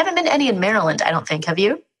cool. I haven't been to any in Maryland. I don't think. Have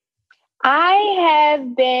you? I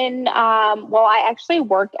have been, I actually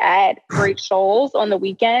work at Great Shoals on the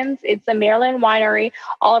weekends. It's a Maryland winery.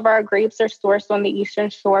 All of our grapes are sourced on the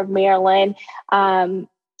eastern shore of Maryland.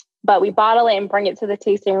 But we bottle it and bring it to the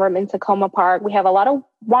tasting room in Tacoma Park. We have a lot of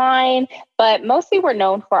wine, but mostly we're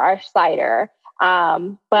known for our cider.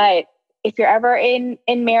 But if you're ever in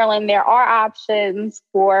Maryland, there are options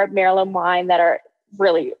for Maryland wine that are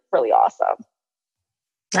really, really awesome.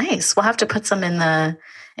 Nice. We'll have to put some in the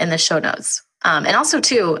show notes. And also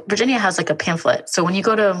too, Virginia has like a pamphlet. So when you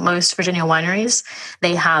go to most Virginia wineries,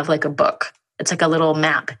 they have like a book. It's like a little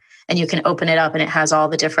map and you can open it up and it has all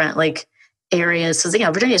the different like areas. So, you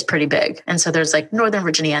know, Virginia is pretty big. And so there's like Northern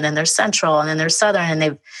Virginia and then there's Central and then there's Southern, and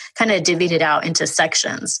they've kind of divvied it out into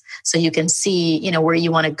sections. So you can see, you know, where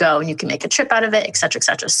you want to go and you can make a trip out of it, et cetera, et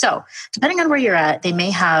cetera. So depending on where you're at, they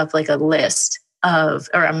may have like a list or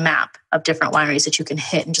a map of different wineries that you can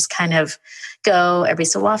hit and just kind of go every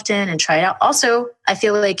so often and try it out. Also, I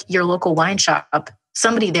feel like your local wine shop,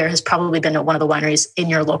 somebody there has probably been at one of the wineries in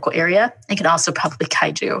your local area and can also probably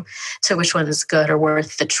guide you to which one is good or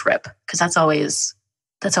worth the trip, because that's always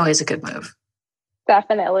a good move.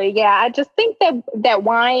 Definitely. Yeah. I just think that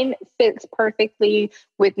wine fits perfectly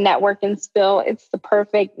with Network and Spill. It's the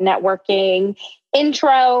perfect networking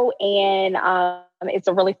intro, and it's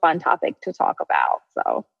a really fun topic to talk about.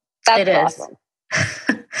 So that's awesome.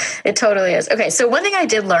 It totally is. Okay. So one thing I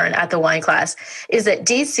did learn at the wine class is that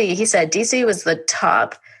he said DC was the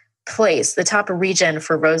top place, the top region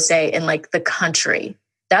for rosé in like the country.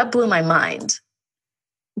 That blew my mind.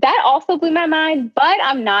 That also blew my mind, but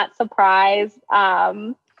I'm not surprised.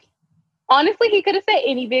 Honestly, he could have said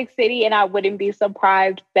any big city and I wouldn't be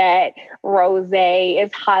surprised that rosé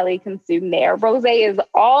is highly consumed there. Rosé is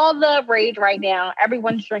all the rage right now.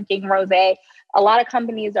 Everyone's drinking rosé. A lot of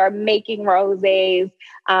companies are making rosés.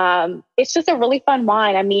 It's just a really fun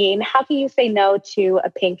wine. I mean, how can you say no to a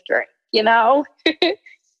pink drink, you know?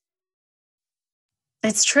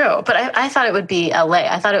 It's true. But I thought it would be LA.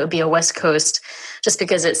 I thought it would be a West Coast, just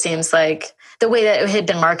because it seems like the way that it had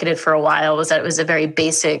been marketed for a while was that it was a very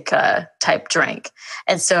basic type drink.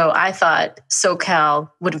 And so I thought SoCal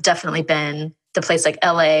would have definitely been the place like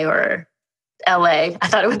LA or LA. I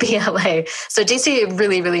thought it would be LA. So DC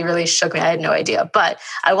really, really, really shook me. I had no idea. But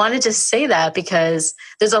I wanted to say that because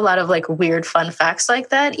there's a lot of like weird fun facts like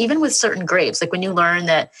that, even with certain grapes. Like when you learn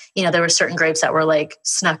that, you know, there were certain grapes that were like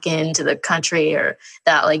snuck into the country or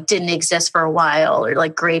that like didn't exist for a while, or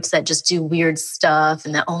like grapes that just do weird stuff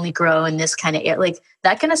and that only grow in this kind of area. Like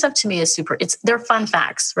that kind of stuff to me is they're fun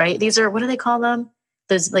facts, right? These are, what do they call them?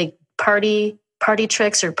 Those like party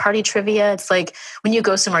tricks or party trivia. It's like when you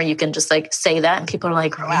go somewhere, you can just like say that and people are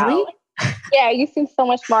like, really? Wow. Yeah, you seem so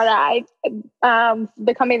much smarter.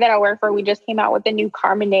 The company that I work for, we just came out with a new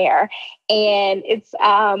Carmenere, and it's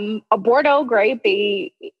a Bordeaux grape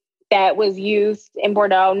that was used in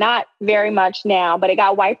Bordeaux, not very much now, but it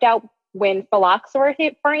got wiped out when phylloxera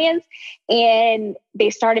hit France, and they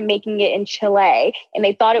started making it in Chile, and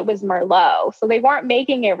they thought it was Merlot. So they weren't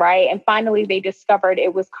making it right. And finally they discovered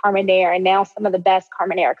it was Carmenere, and now some of the best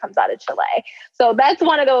Carmenere comes out of Chile. So that's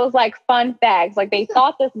one of those like fun facts. Like they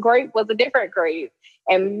thought this grape was a different grape,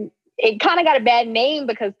 and it kind of got a bad name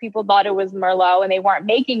because people thought it was Merlot and they weren't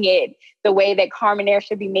making it the way that Carmenere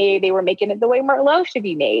should be made. They were making it the way Merlot should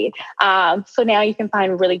be made. So now you can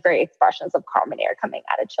find really great expressions of Carmenere coming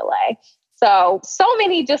out of Chile. So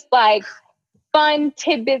many just like fun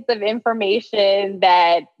tidbits of information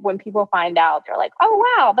that when people find out, they're like,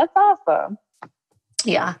 oh, wow, that's awesome.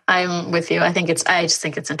 Yeah, I'm with you. I just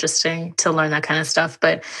think it's interesting to learn that kind of stuff.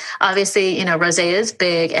 But obviously, you know, rosé is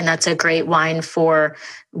big, and that's a great wine for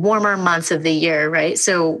warmer months of the year, right?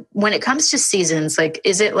 So when it comes to seasons, like,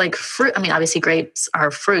 is it like fruit? I mean, obviously grapes are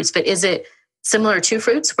fruits, but is it similar to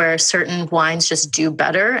fruits where certain wines just do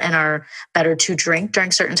better and are better to drink during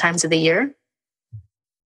certain times of the year?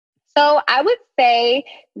 So I would say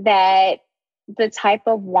that the type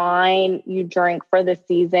of wine you drink for the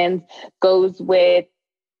seasons goes with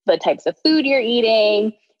the types of food you're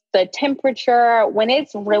eating, the temperature. When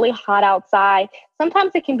it's really hot outside,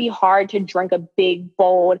 sometimes it can be hard to drink a big,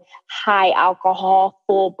 bold, high alcohol,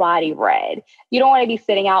 full body red. You don't want to be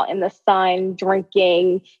sitting out in the sun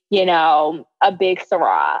drinking, a big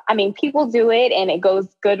Syrah. I mean, people do it and it goes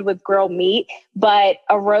good with grilled meat, but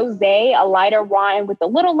a rosé, a lighter wine with a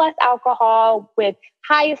little less alcohol, with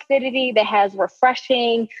high acidity that has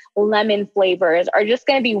refreshing lemon flavors are just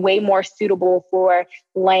going to be way more suitable for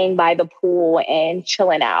laying by the pool and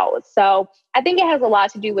chilling out. So I think it has a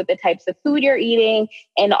lot to do with the types of food you're eating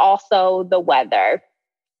and also the weather.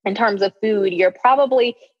 In terms of food, you're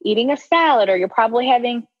probably eating a salad, or you're probably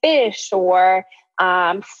having fish or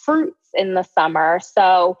fruits in the summer.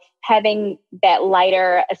 So having that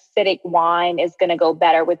lighter acidic wine is going to go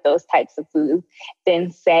better with those types of foods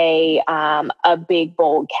than, say, a big,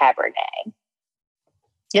 bold Cabernet.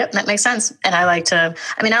 Yep, that makes sense. And I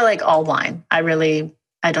like all wine.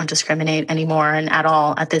 I don't discriminate anymore and at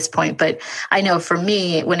all at this point. But I know for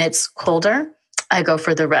me, when it's colder, I go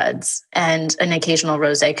for the reds and an occasional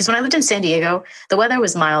rosé. Because when I lived in San Diego, the weather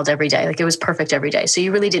was mild every day. Like, it was perfect every day. So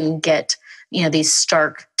you really didn't get, these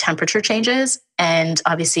stark temperature changes. And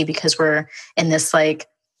obviously, because we're in this like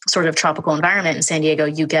sort of tropical environment in San Diego,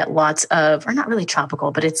 you get lots of, or not really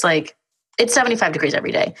tropical, but it's 75 degrees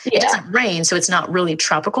every day. Yeah. It doesn't rain, so it's not really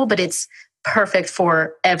tropical, but it's perfect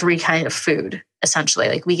for every kind of food, essentially.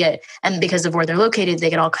 Like, and because of where they're located, they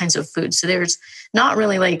get all kinds of food. So there's not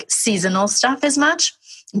really like seasonal stuff as much.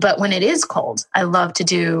 But when it is cold, I love to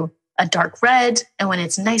do a dark red. And when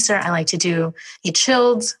it's nicer, I like to do a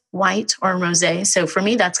chilled white or rosé. So for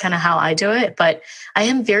me, that's kind of how I do it. But I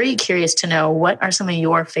am very curious to know, what are some of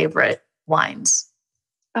your favorite wines?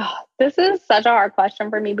 Oh, this is such a hard question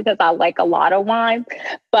for me because I like a lot of wine,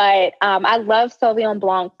 but I love Sauvignon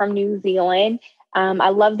Blanc from New Zealand. I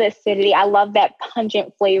love the acidity. I love that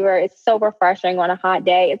pungent flavor. It's so refreshing on a hot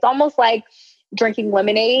day. It's almost like drinking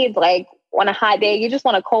lemonade. Like, on a hot day, you just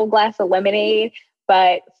want a cold glass of lemonade,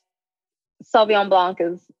 but Sauvignon Blanc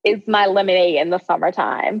is my lemonade in the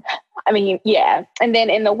summertime. I mean, yeah. And then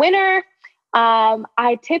in the winter,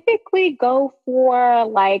 I typically go for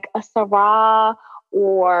like a Syrah,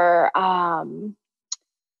 or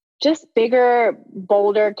just bigger,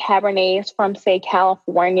 bolder Cabernets from, say,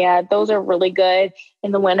 California. Those are really good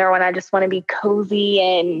in the winter when I just want to be cozy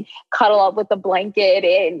and cuddle up with a blanket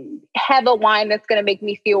and have a wine that's going to make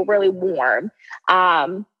me feel really warm.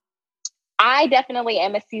 I definitely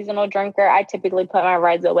am a seasonal drinker. I typically put my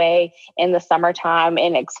reds away in the summertime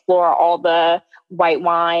and explore all the white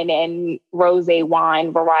wine and rosé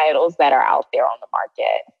wine varietals that are out there on the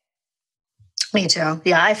market. Me too.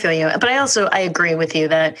 Yeah, I feel you. But I agree with you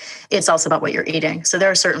that it's also about what you're eating. So there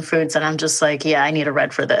are certain foods that I'm just like, yeah, I need a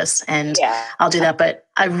red for this. And I'll do that. But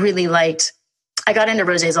I got into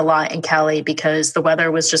rosés a lot in Cali because the weather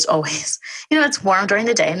was just always, it's warm during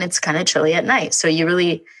the day and it's kind of chilly at night. So you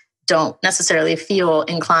really don't necessarily feel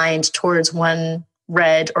inclined towards one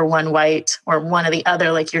red or one white or one or the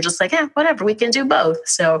other. Like, you're just like, whatever, we can do both.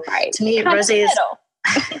 So to me, rosés...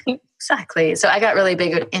 Exactly. So I got really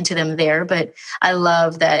big into them there, but I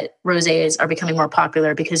love that rosés are becoming more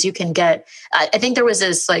popular because you can get, I think there was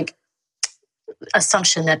this like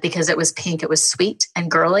assumption that because it was pink, it was sweet and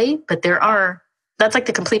girly, but that's like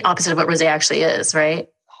the complete opposite of what rosé actually is, right?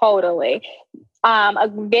 Totally. A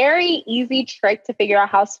very easy trick to figure out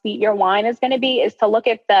how sweet your wine is going to be is to look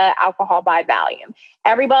at the alcohol by volume.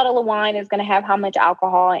 Every bottle of wine is going to have how much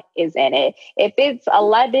alcohol is in it. If it's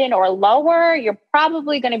 11 or lower, you're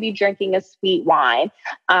probably going to be drinking a sweet wine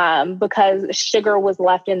because sugar was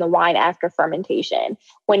left in the wine after fermentation.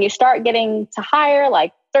 When you start getting to higher,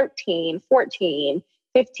 like 13, 14,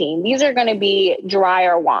 15, these are going to be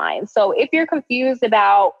drier wines. So if you're confused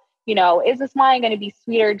about, is this wine going to be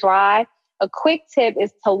sweet or dry? A quick tip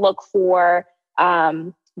is to look for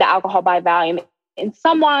the alcohol by volume. In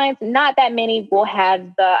some wines, not that many will have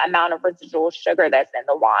the amount of residual sugar that's in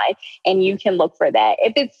the wine, and you can look for that.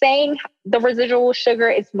 If it's saying the residual sugar,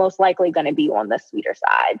 it's most likely going to be on the sweeter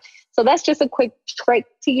side. So that's just a quick trick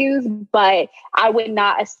to use, but I would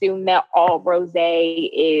not assume that all rosé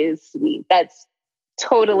is sweet. That's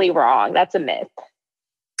totally wrong. That's a myth.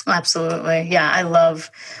 Absolutely. Yeah, I love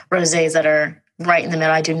rosés that are right in the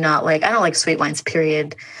middle. I don't like sweet wines,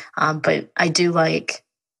 period. But I do like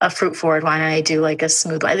a fruit forward wine. And I do like a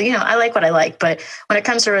smooth wine. I like what I like, but when it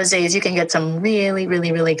comes to rosés, you can get some really,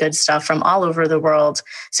 really, really good stuff from all over the world.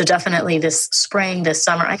 So definitely this spring, this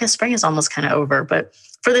summer, I guess spring is almost kind of over, but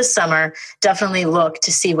for this summer, definitely look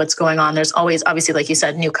to see what's going on. There's always, obviously, like you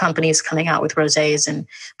said, new companies coming out with rosés and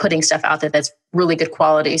putting stuff out there that's really good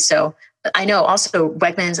quality. So I know also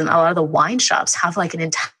Wegmans and a lot of the wine shops have like an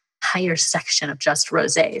entire section of just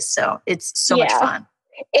rosés. So it's so much fun.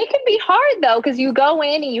 It can be hard though, because you go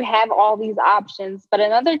in and you have all these options. But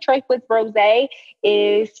another trick with rosé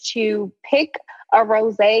is to pick a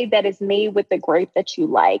rosé that is made with the grape that you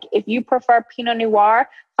like. If you prefer Pinot Noir,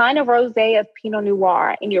 find a rosé of Pinot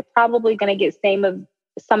Noir, and you're probably going to get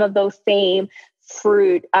some of those same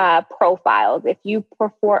fruit profiles. If you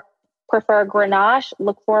prefer Grenache,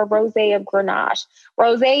 look for a rosé of Grenache.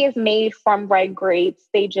 Rosé is made from red grapes.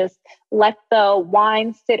 They just let the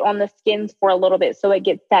wine sit on the skins for a little bit so it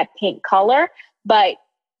gets that pink color. But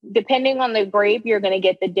depending on the grape, you're going to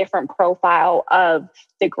get the different profile of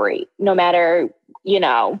the grape, no matter,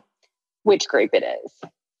 which grape it is.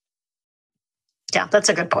 Yeah, that's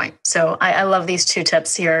a good point. So I love these 2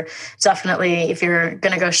 tips here. Definitely, if you're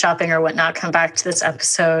going to go shopping or whatnot, come back to this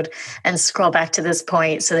episode and scroll back to this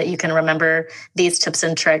point so that you can remember these tips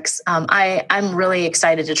and tricks. I'm really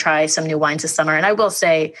excited to try some new wines this summer. And I will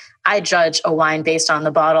say, I judge a wine based on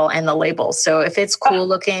the bottle and the label. So if it's cool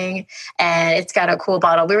looking and it's got a cool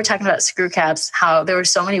bottle, we were talking about screw caps, how there were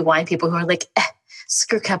so many wine people who are like,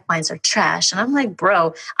 screw cap wines are trash. And I'm like,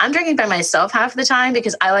 bro, I'm drinking by myself half the time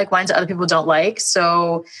because I like wines that other people don't like.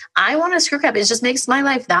 So I want a screw cap. It just makes my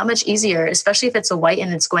life that much easier, especially if it's a white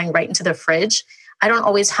and it's going right into the fridge. I don't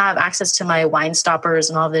always have access to my wine stoppers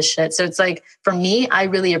and all this shit. So it's like, for me, I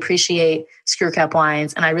really appreciate screw cap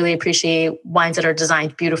wines, and I really appreciate wines that are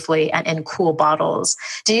designed beautifully and in cool bottles.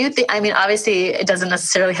 Do you think, obviously it doesn't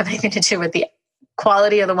necessarily have anything to do with the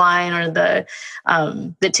quality of the wine or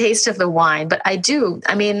the taste of the wine, but I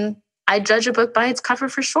judge a book by its cover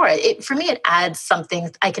for sure. For me, it adds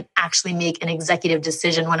something. I can actually make an executive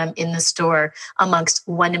decision when I'm in the store amongst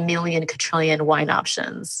 1 million quadrillion wine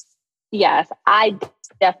options. Yes, I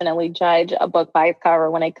definitely judge a book by its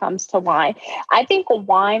cover when it comes to wine. I think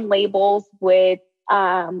wine labels with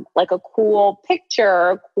like a cool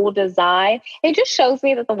picture, cool design, it just shows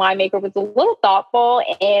me that the winemaker was a little thoughtful.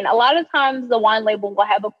 And a lot of times the wine label will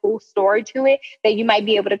have a cool story to it that you might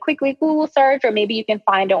be able to quickly Google search, or maybe you can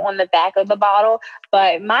find it on the back of the bottle.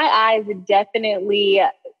 But my eyes definitely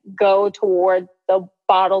go towards the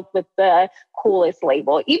bottles with the coolest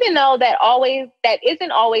label, even though that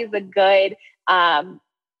isn't always a good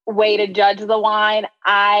way to judge the wine.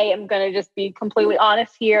 I am going to just be completely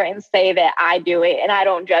honest here and say that I do it, and I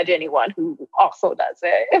don't judge anyone who also does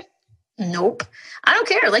it. Nope. I don't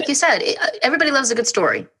care. Like you said, everybody loves a good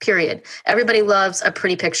story, period. Everybody loves a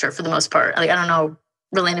pretty picture for the most part. Like, I don't know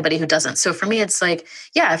really anybody who doesn't. So for me, it's like,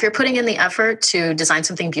 yeah, if you're putting in the effort to design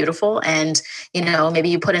something beautiful and, maybe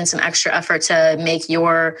you put in some extra effort to make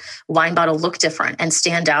your wine bottle look different and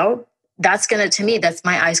stand out, that's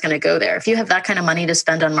my eye's going to go there. If you have that kind of money to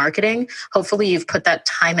spend on marketing, hopefully you've put that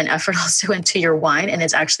time and effort also into your wine and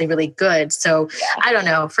it's actually really good. So I don't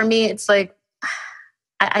know. For me, it's like,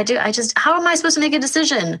 how am I supposed to make a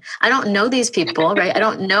decision? I don't know these people, right? I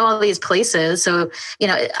don't know all these places. So,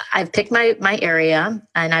 I've picked my area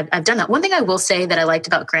and I've done that. One thing I will say that I liked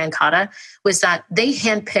about Grand Cata was that they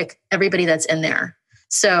handpick everybody that's in there.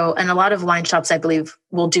 So, and a lot of wine shops, I believe,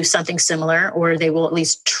 will do something similar, or they will at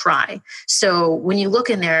least try. So when you look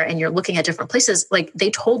in there and you're looking at different places, like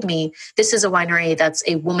they told me, this is a winery that's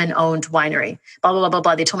a woman-owned winery, blah, blah, blah, blah,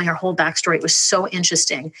 blah. They told me her whole backstory. It was so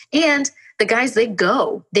interesting. And the guys, they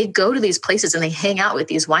go to these places and they hang out with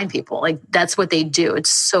these wine people. Like that's what they do. It's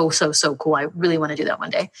so, so, so cool. I really want to do that one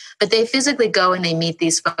day. But they physically go and they meet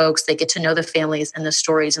these folks. They get to know the families and the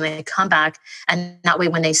stories, and they come back. And that way,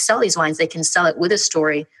 when they sell these wines, they can sell it with a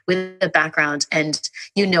story, with a background, and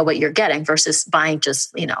you know what you're getting versus buying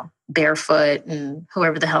just, Barefoot and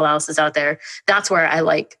whoever the hell else is out there. That's where I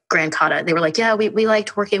like Grand Cata. They were like, yeah, we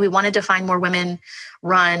liked working. We wanted to find more women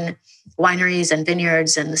run wineries and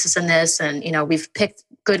vineyards and this and this. And, we've picked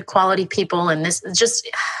good quality people, and this is just,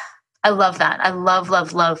 I love that. I love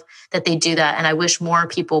that they do that. And I wish more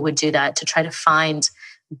people would do that, to try to find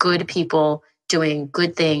good people doing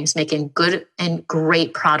good things, making good and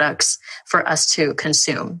great products for us to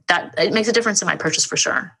consume. That it makes a difference in my purchase for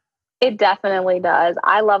sure. It definitely does.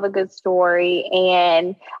 I love a good story.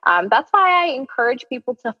 And that's why I encourage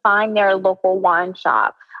people to find their local wine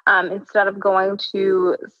shop. Instead of going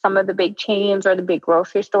to some of the big chains or the big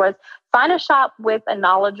grocery stores, find a shop with a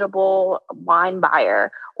knowledgeable wine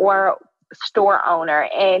buyer or store owner.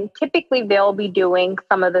 And typically they'll be doing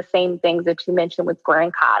some of the same things that you mentioned with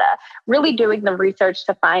Grand Cata, really doing the research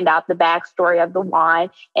to find out the backstory of the wine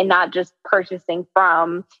and not just purchasing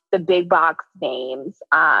from the big box names.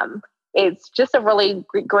 it's just a really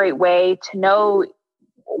great way to know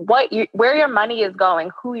where your money is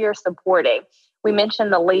going, who you're supporting. We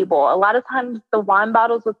mentioned the label. A lot of times the wine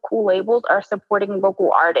bottles with cool labels are supporting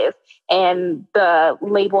local artists, and the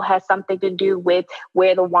label has something to do with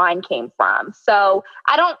where the wine came from. So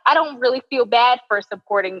I don't really feel bad for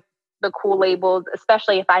supporting the cool labels,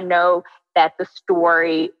 especially if I know that the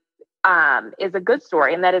story is a good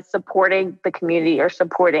story and that it's supporting the community or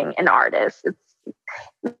supporting an artist.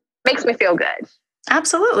 It makes me feel good.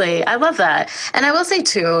 Absolutely. I love that. And I will say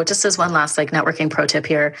too, just as one last like networking pro tip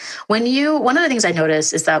here, one of the things I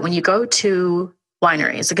notice is that when you go to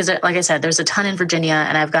wineries, because like I said, there's a ton in Virginia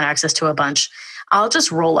and I've got access to a bunch, I'll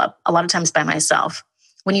just roll up a lot of times by myself.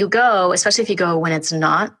 When you go, especially if you go when it's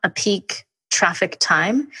not a peak traffic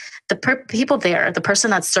time, the people there, the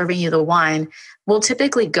person that's serving you the wine will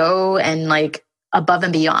typically go and like above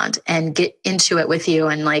and beyond and get into it with you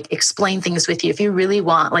and like explain things with you. If you really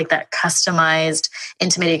want like that customized,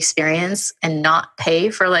 intimate experience and not pay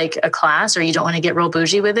for like a class, or you don't want to get real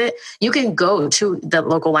bougie with it, you can go to the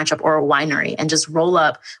local wine shop or a winery and just roll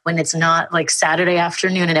up when it's not like Saturday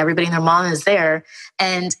afternoon and everybody and their mom is there,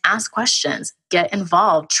 and ask questions, get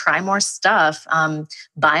involved, try more stuff,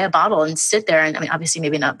 buy a bottle and sit there. And I mean, obviously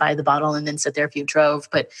maybe not buy the bottle and then sit there if you drove,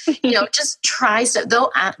 but just try stuff.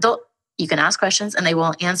 You can ask questions and they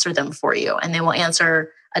will answer them for you. And they will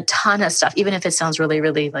answer a ton of stuff, even if it sounds really,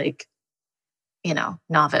 really like,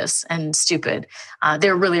 novice and stupid.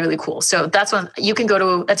 They're really, really cool. So that's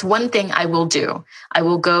one thing I will do. I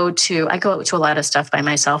go to a lot of stuff by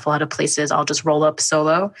myself, a lot of places. I'll just roll up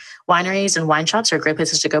solo. Wineries and wine shops are great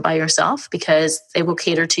places to go by yourself because they will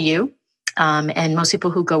cater to you. And most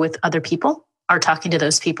people who go with other people are talking to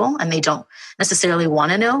those people and they don't necessarily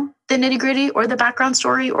want to know the nitty gritty or the background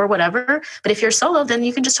story or whatever. But if you're solo, then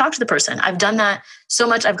you can just talk to the person. I've done that so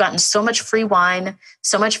much. I've gotten so much free wine,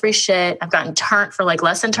 so much free shit. I've gotten turned for like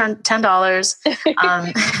less than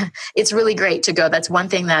 $10. It's really great to go. That's one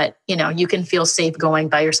thing that, you can feel safe going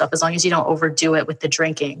by yourself as long as you don't overdo it with the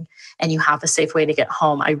drinking and you have a safe way to get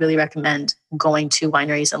home. I really recommend going to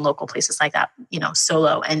wineries and local places like that,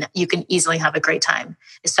 solo, and you can easily have a great time,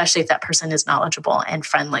 especially if that person is knowledgeable and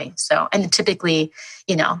friendly. So, and typically,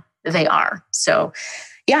 they are. So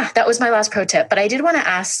yeah, that was my last pro tip. But I did want to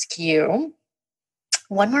ask you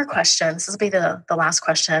one more question. This will be the last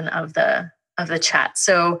question of the chat.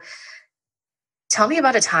 So tell me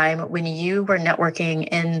about a time when you were networking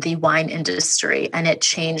in the wine industry and it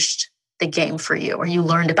changed the game for you, or you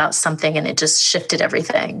learned about something and it just shifted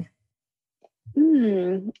everything.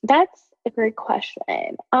 That's a great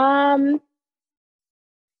question.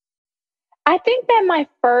 I think that my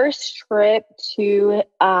first trip to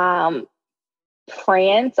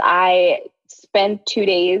France, I spent 2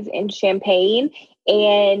 days in Champagne,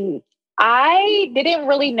 and I didn't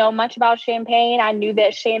really know much about Champagne. I knew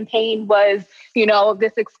that Champagne was,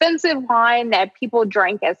 this expensive wine that people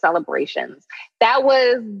drank at celebrations. That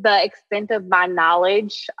was the extent of my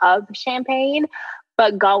knowledge of Champagne.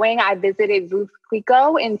 But I visited Veuve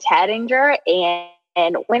Clicquot in Taittinger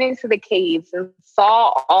and went into the caves and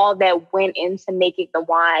saw all that went into making the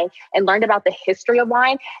wine and learned about the history of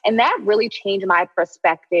wine. And that really changed my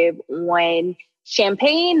perspective on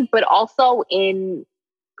Champagne, but also in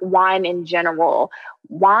wine in general.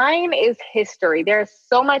 Wine is history. There's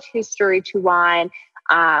so much history to wine.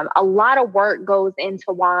 A lot of work goes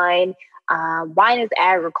into wine. Wine is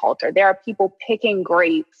agriculture. There are people picking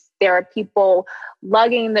grapes. There are people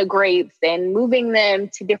lugging the grapes and moving them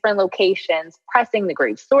to different locations, pressing the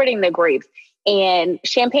grapes, sorting the grapes. And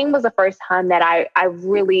Champagne was the first time that I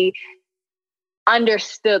really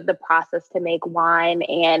understood the process to make wine.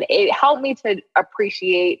 And it helped me to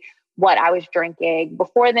appreciate what I was drinking.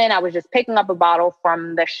 Before then, I was just picking up a bottle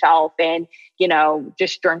from the shelf and,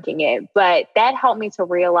 just drinking it. But that helped me to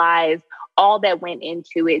realize all that went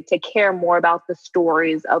into it, to care more about the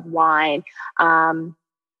stories of wine.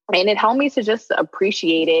 And it helped me to just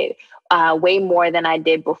appreciate it way more than I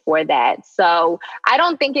did before that. So I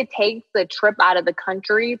don't think it takes a trip out of the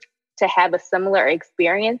country to have a similar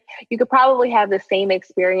experience. You could probably have the same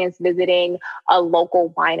experience visiting a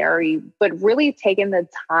local winery, but really taking the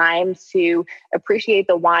time to appreciate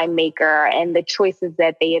the winemaker and the choices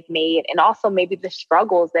that they have made, and also maybe the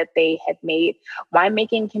struggles that they have made.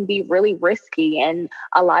 Winemaking can be really risky, and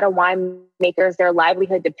a lot of winemakers, their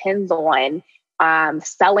livelihood depends on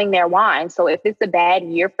selling their wine. So if it's a bad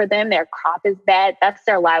year for them, their crop is bad, that's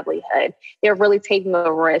their livelihood. They're really taking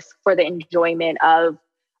a risk for the enjoyment of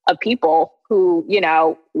people who,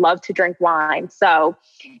 love to drink wine. So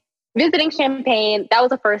visiting Champagne, that was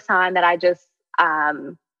the first time that I just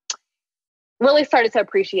really started to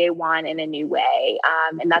appreciate wine in a new way.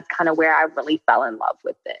 And that's kind of where I really fell in love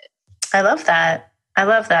with it. I love that.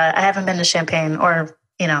 I haven't been to Champagne or,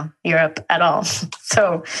 Europe at all.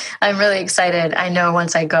 So I'm really excited. I know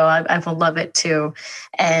once I go, I will love it too.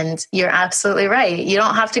 And you're absolutely right. You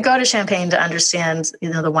don't have to go to Champagne to understand,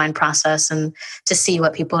 the wine process and to see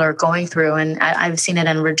what people are going through. And I've seen it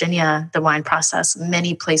in Virginia, the wine process.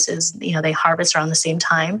 Many places, they harvest around the same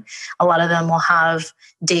time. A lot of them will have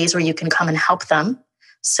days where you can come and help them.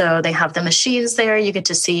 So they have the machines there. You get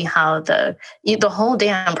to see how the whole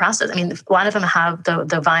damn process. I mean, a lot of them have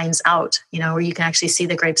the vines out, where you can actually see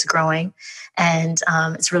the grapes growing, and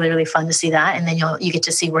it's really, really fun to see that. And then you get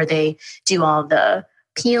to see where they do all the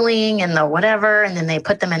peeling and the whatever, and then they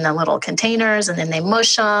put them in the little containers, and then they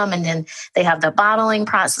mush them, and then they have the bottling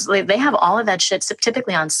process. They have all of that shit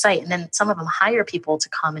typically on site, and then some of them hire people to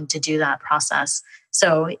come and to do that process.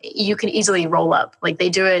 So you can easily roll up. Like they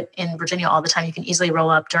do it in Virginia all the time. You can easily roll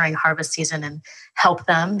up during harvest season and help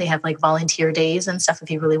them. They have like volunteer days and stuff if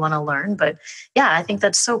you really want to learn. But yeah, I think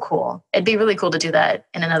that's so cool. It'd be really cool to do that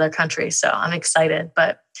in another country. So I'm excited.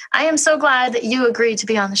 But I am so glad that you agreed to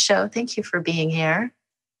be on the show. Thank you for being here.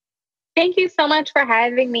 Thank you so much for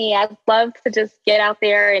having me. I'd love to just get out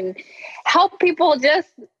there and help people just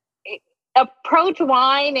approach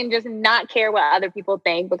wine and just not care what other people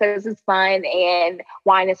think, because it's fun and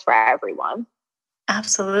wine is for everyone.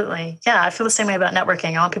 Absolutely. Yeah, I feel the same way about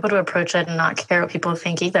networking. I want people to approach it and not care what people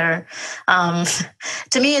think either.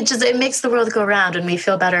 To me, it makes the world go round, and we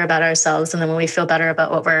feel better about ourselves. And then when we feel better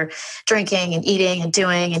about what we're drinking and eating and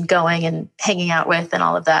doing and going and hanging out with and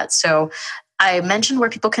all of that. So I mentioned where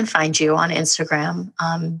people can find you on Instagram.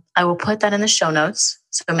 I will put that in the show notes.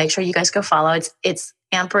 So make sure you guys go follow. It's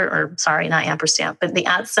not ampersand, but the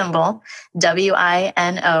 @ symbol,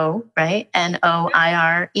 WINO, right?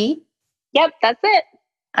 NOIRE. Yep, that's it.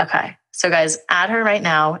 Okay. So guys, add her right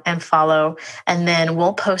now and follow, and then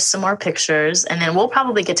we'll post some more pictures, and then we'll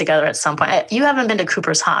probably get together at some point. You haven't been to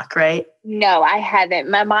Cooper's Hawk, right? No, I haven't.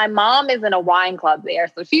 My mom is in a wine club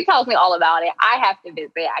there, so she tells me all about it. I have to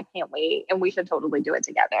visit. I can't wait, and we should totally do it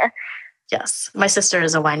together. Yes. My sister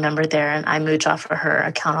is a wine member there, and I mooch off of her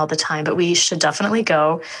account all the time, but we should definitely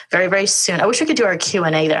go very, very soon. I wish we could do our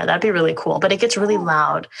Q&A there. That'd be really cool, but it gets really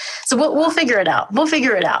loud. So we'll figure it out. We'll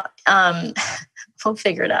figure it out. We'll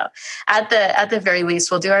figure it out. At the very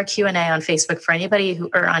least, we'll do our Q&A on Facebook for anybody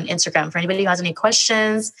or on Instagram for anybody who has any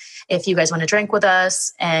questions. If you guys want to drink with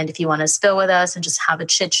us, and if you want to spill with us and just have a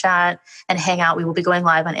chit chat and hang out, we will be going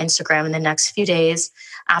live on Instagram in the next few days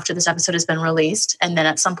after this episode has been released. And then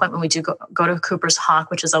at some point when we do go to Cooper's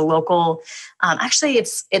Hawk, which is a local, actually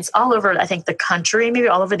it's all over, I think, the country, maybe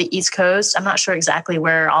all over the East Coast. I'm not sure exactly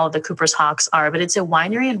where all of the Cooper's Hawks are, but it's a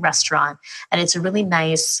winery and restaurant, and it's a really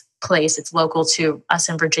nice place. It's local to us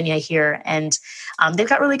in Virginia here, and they've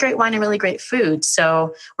got really great wine and really great food.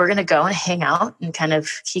 So we're going to go and hang out and kind of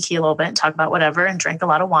kiki a little bit and talk about whatever and drink a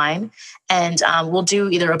lot of wine. And we'll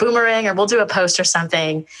do either a boomerang or we'll do a post or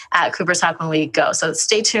something at Cooper's Hawk when we go. So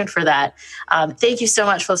stay tuned for that. Thank you so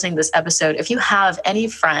much for listening to this episode. If you have any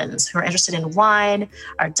friends who are interested in wine,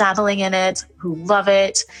 are dabbling in it, who love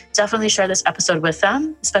it, definitely share this episode with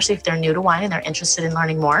them, especially if they're new to wine and they're interested in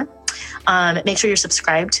learning more. Make sure you're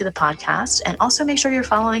subscribed to the podcast, and also make sure you're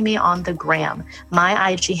following me on the gram.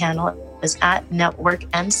 My IG handle is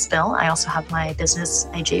 @NetworkandSpill. I also have my business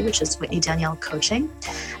IG, which is Whitney Danielle Coaching.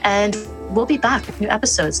 And we'll be back with new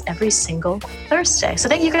episodes every single Thursday. So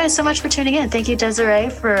thank you guys so much for tuning in. Thank you, Desiree,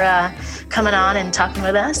 for coming on and talking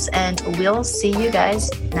with us. And we'll see you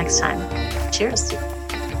guys next time. Cheers.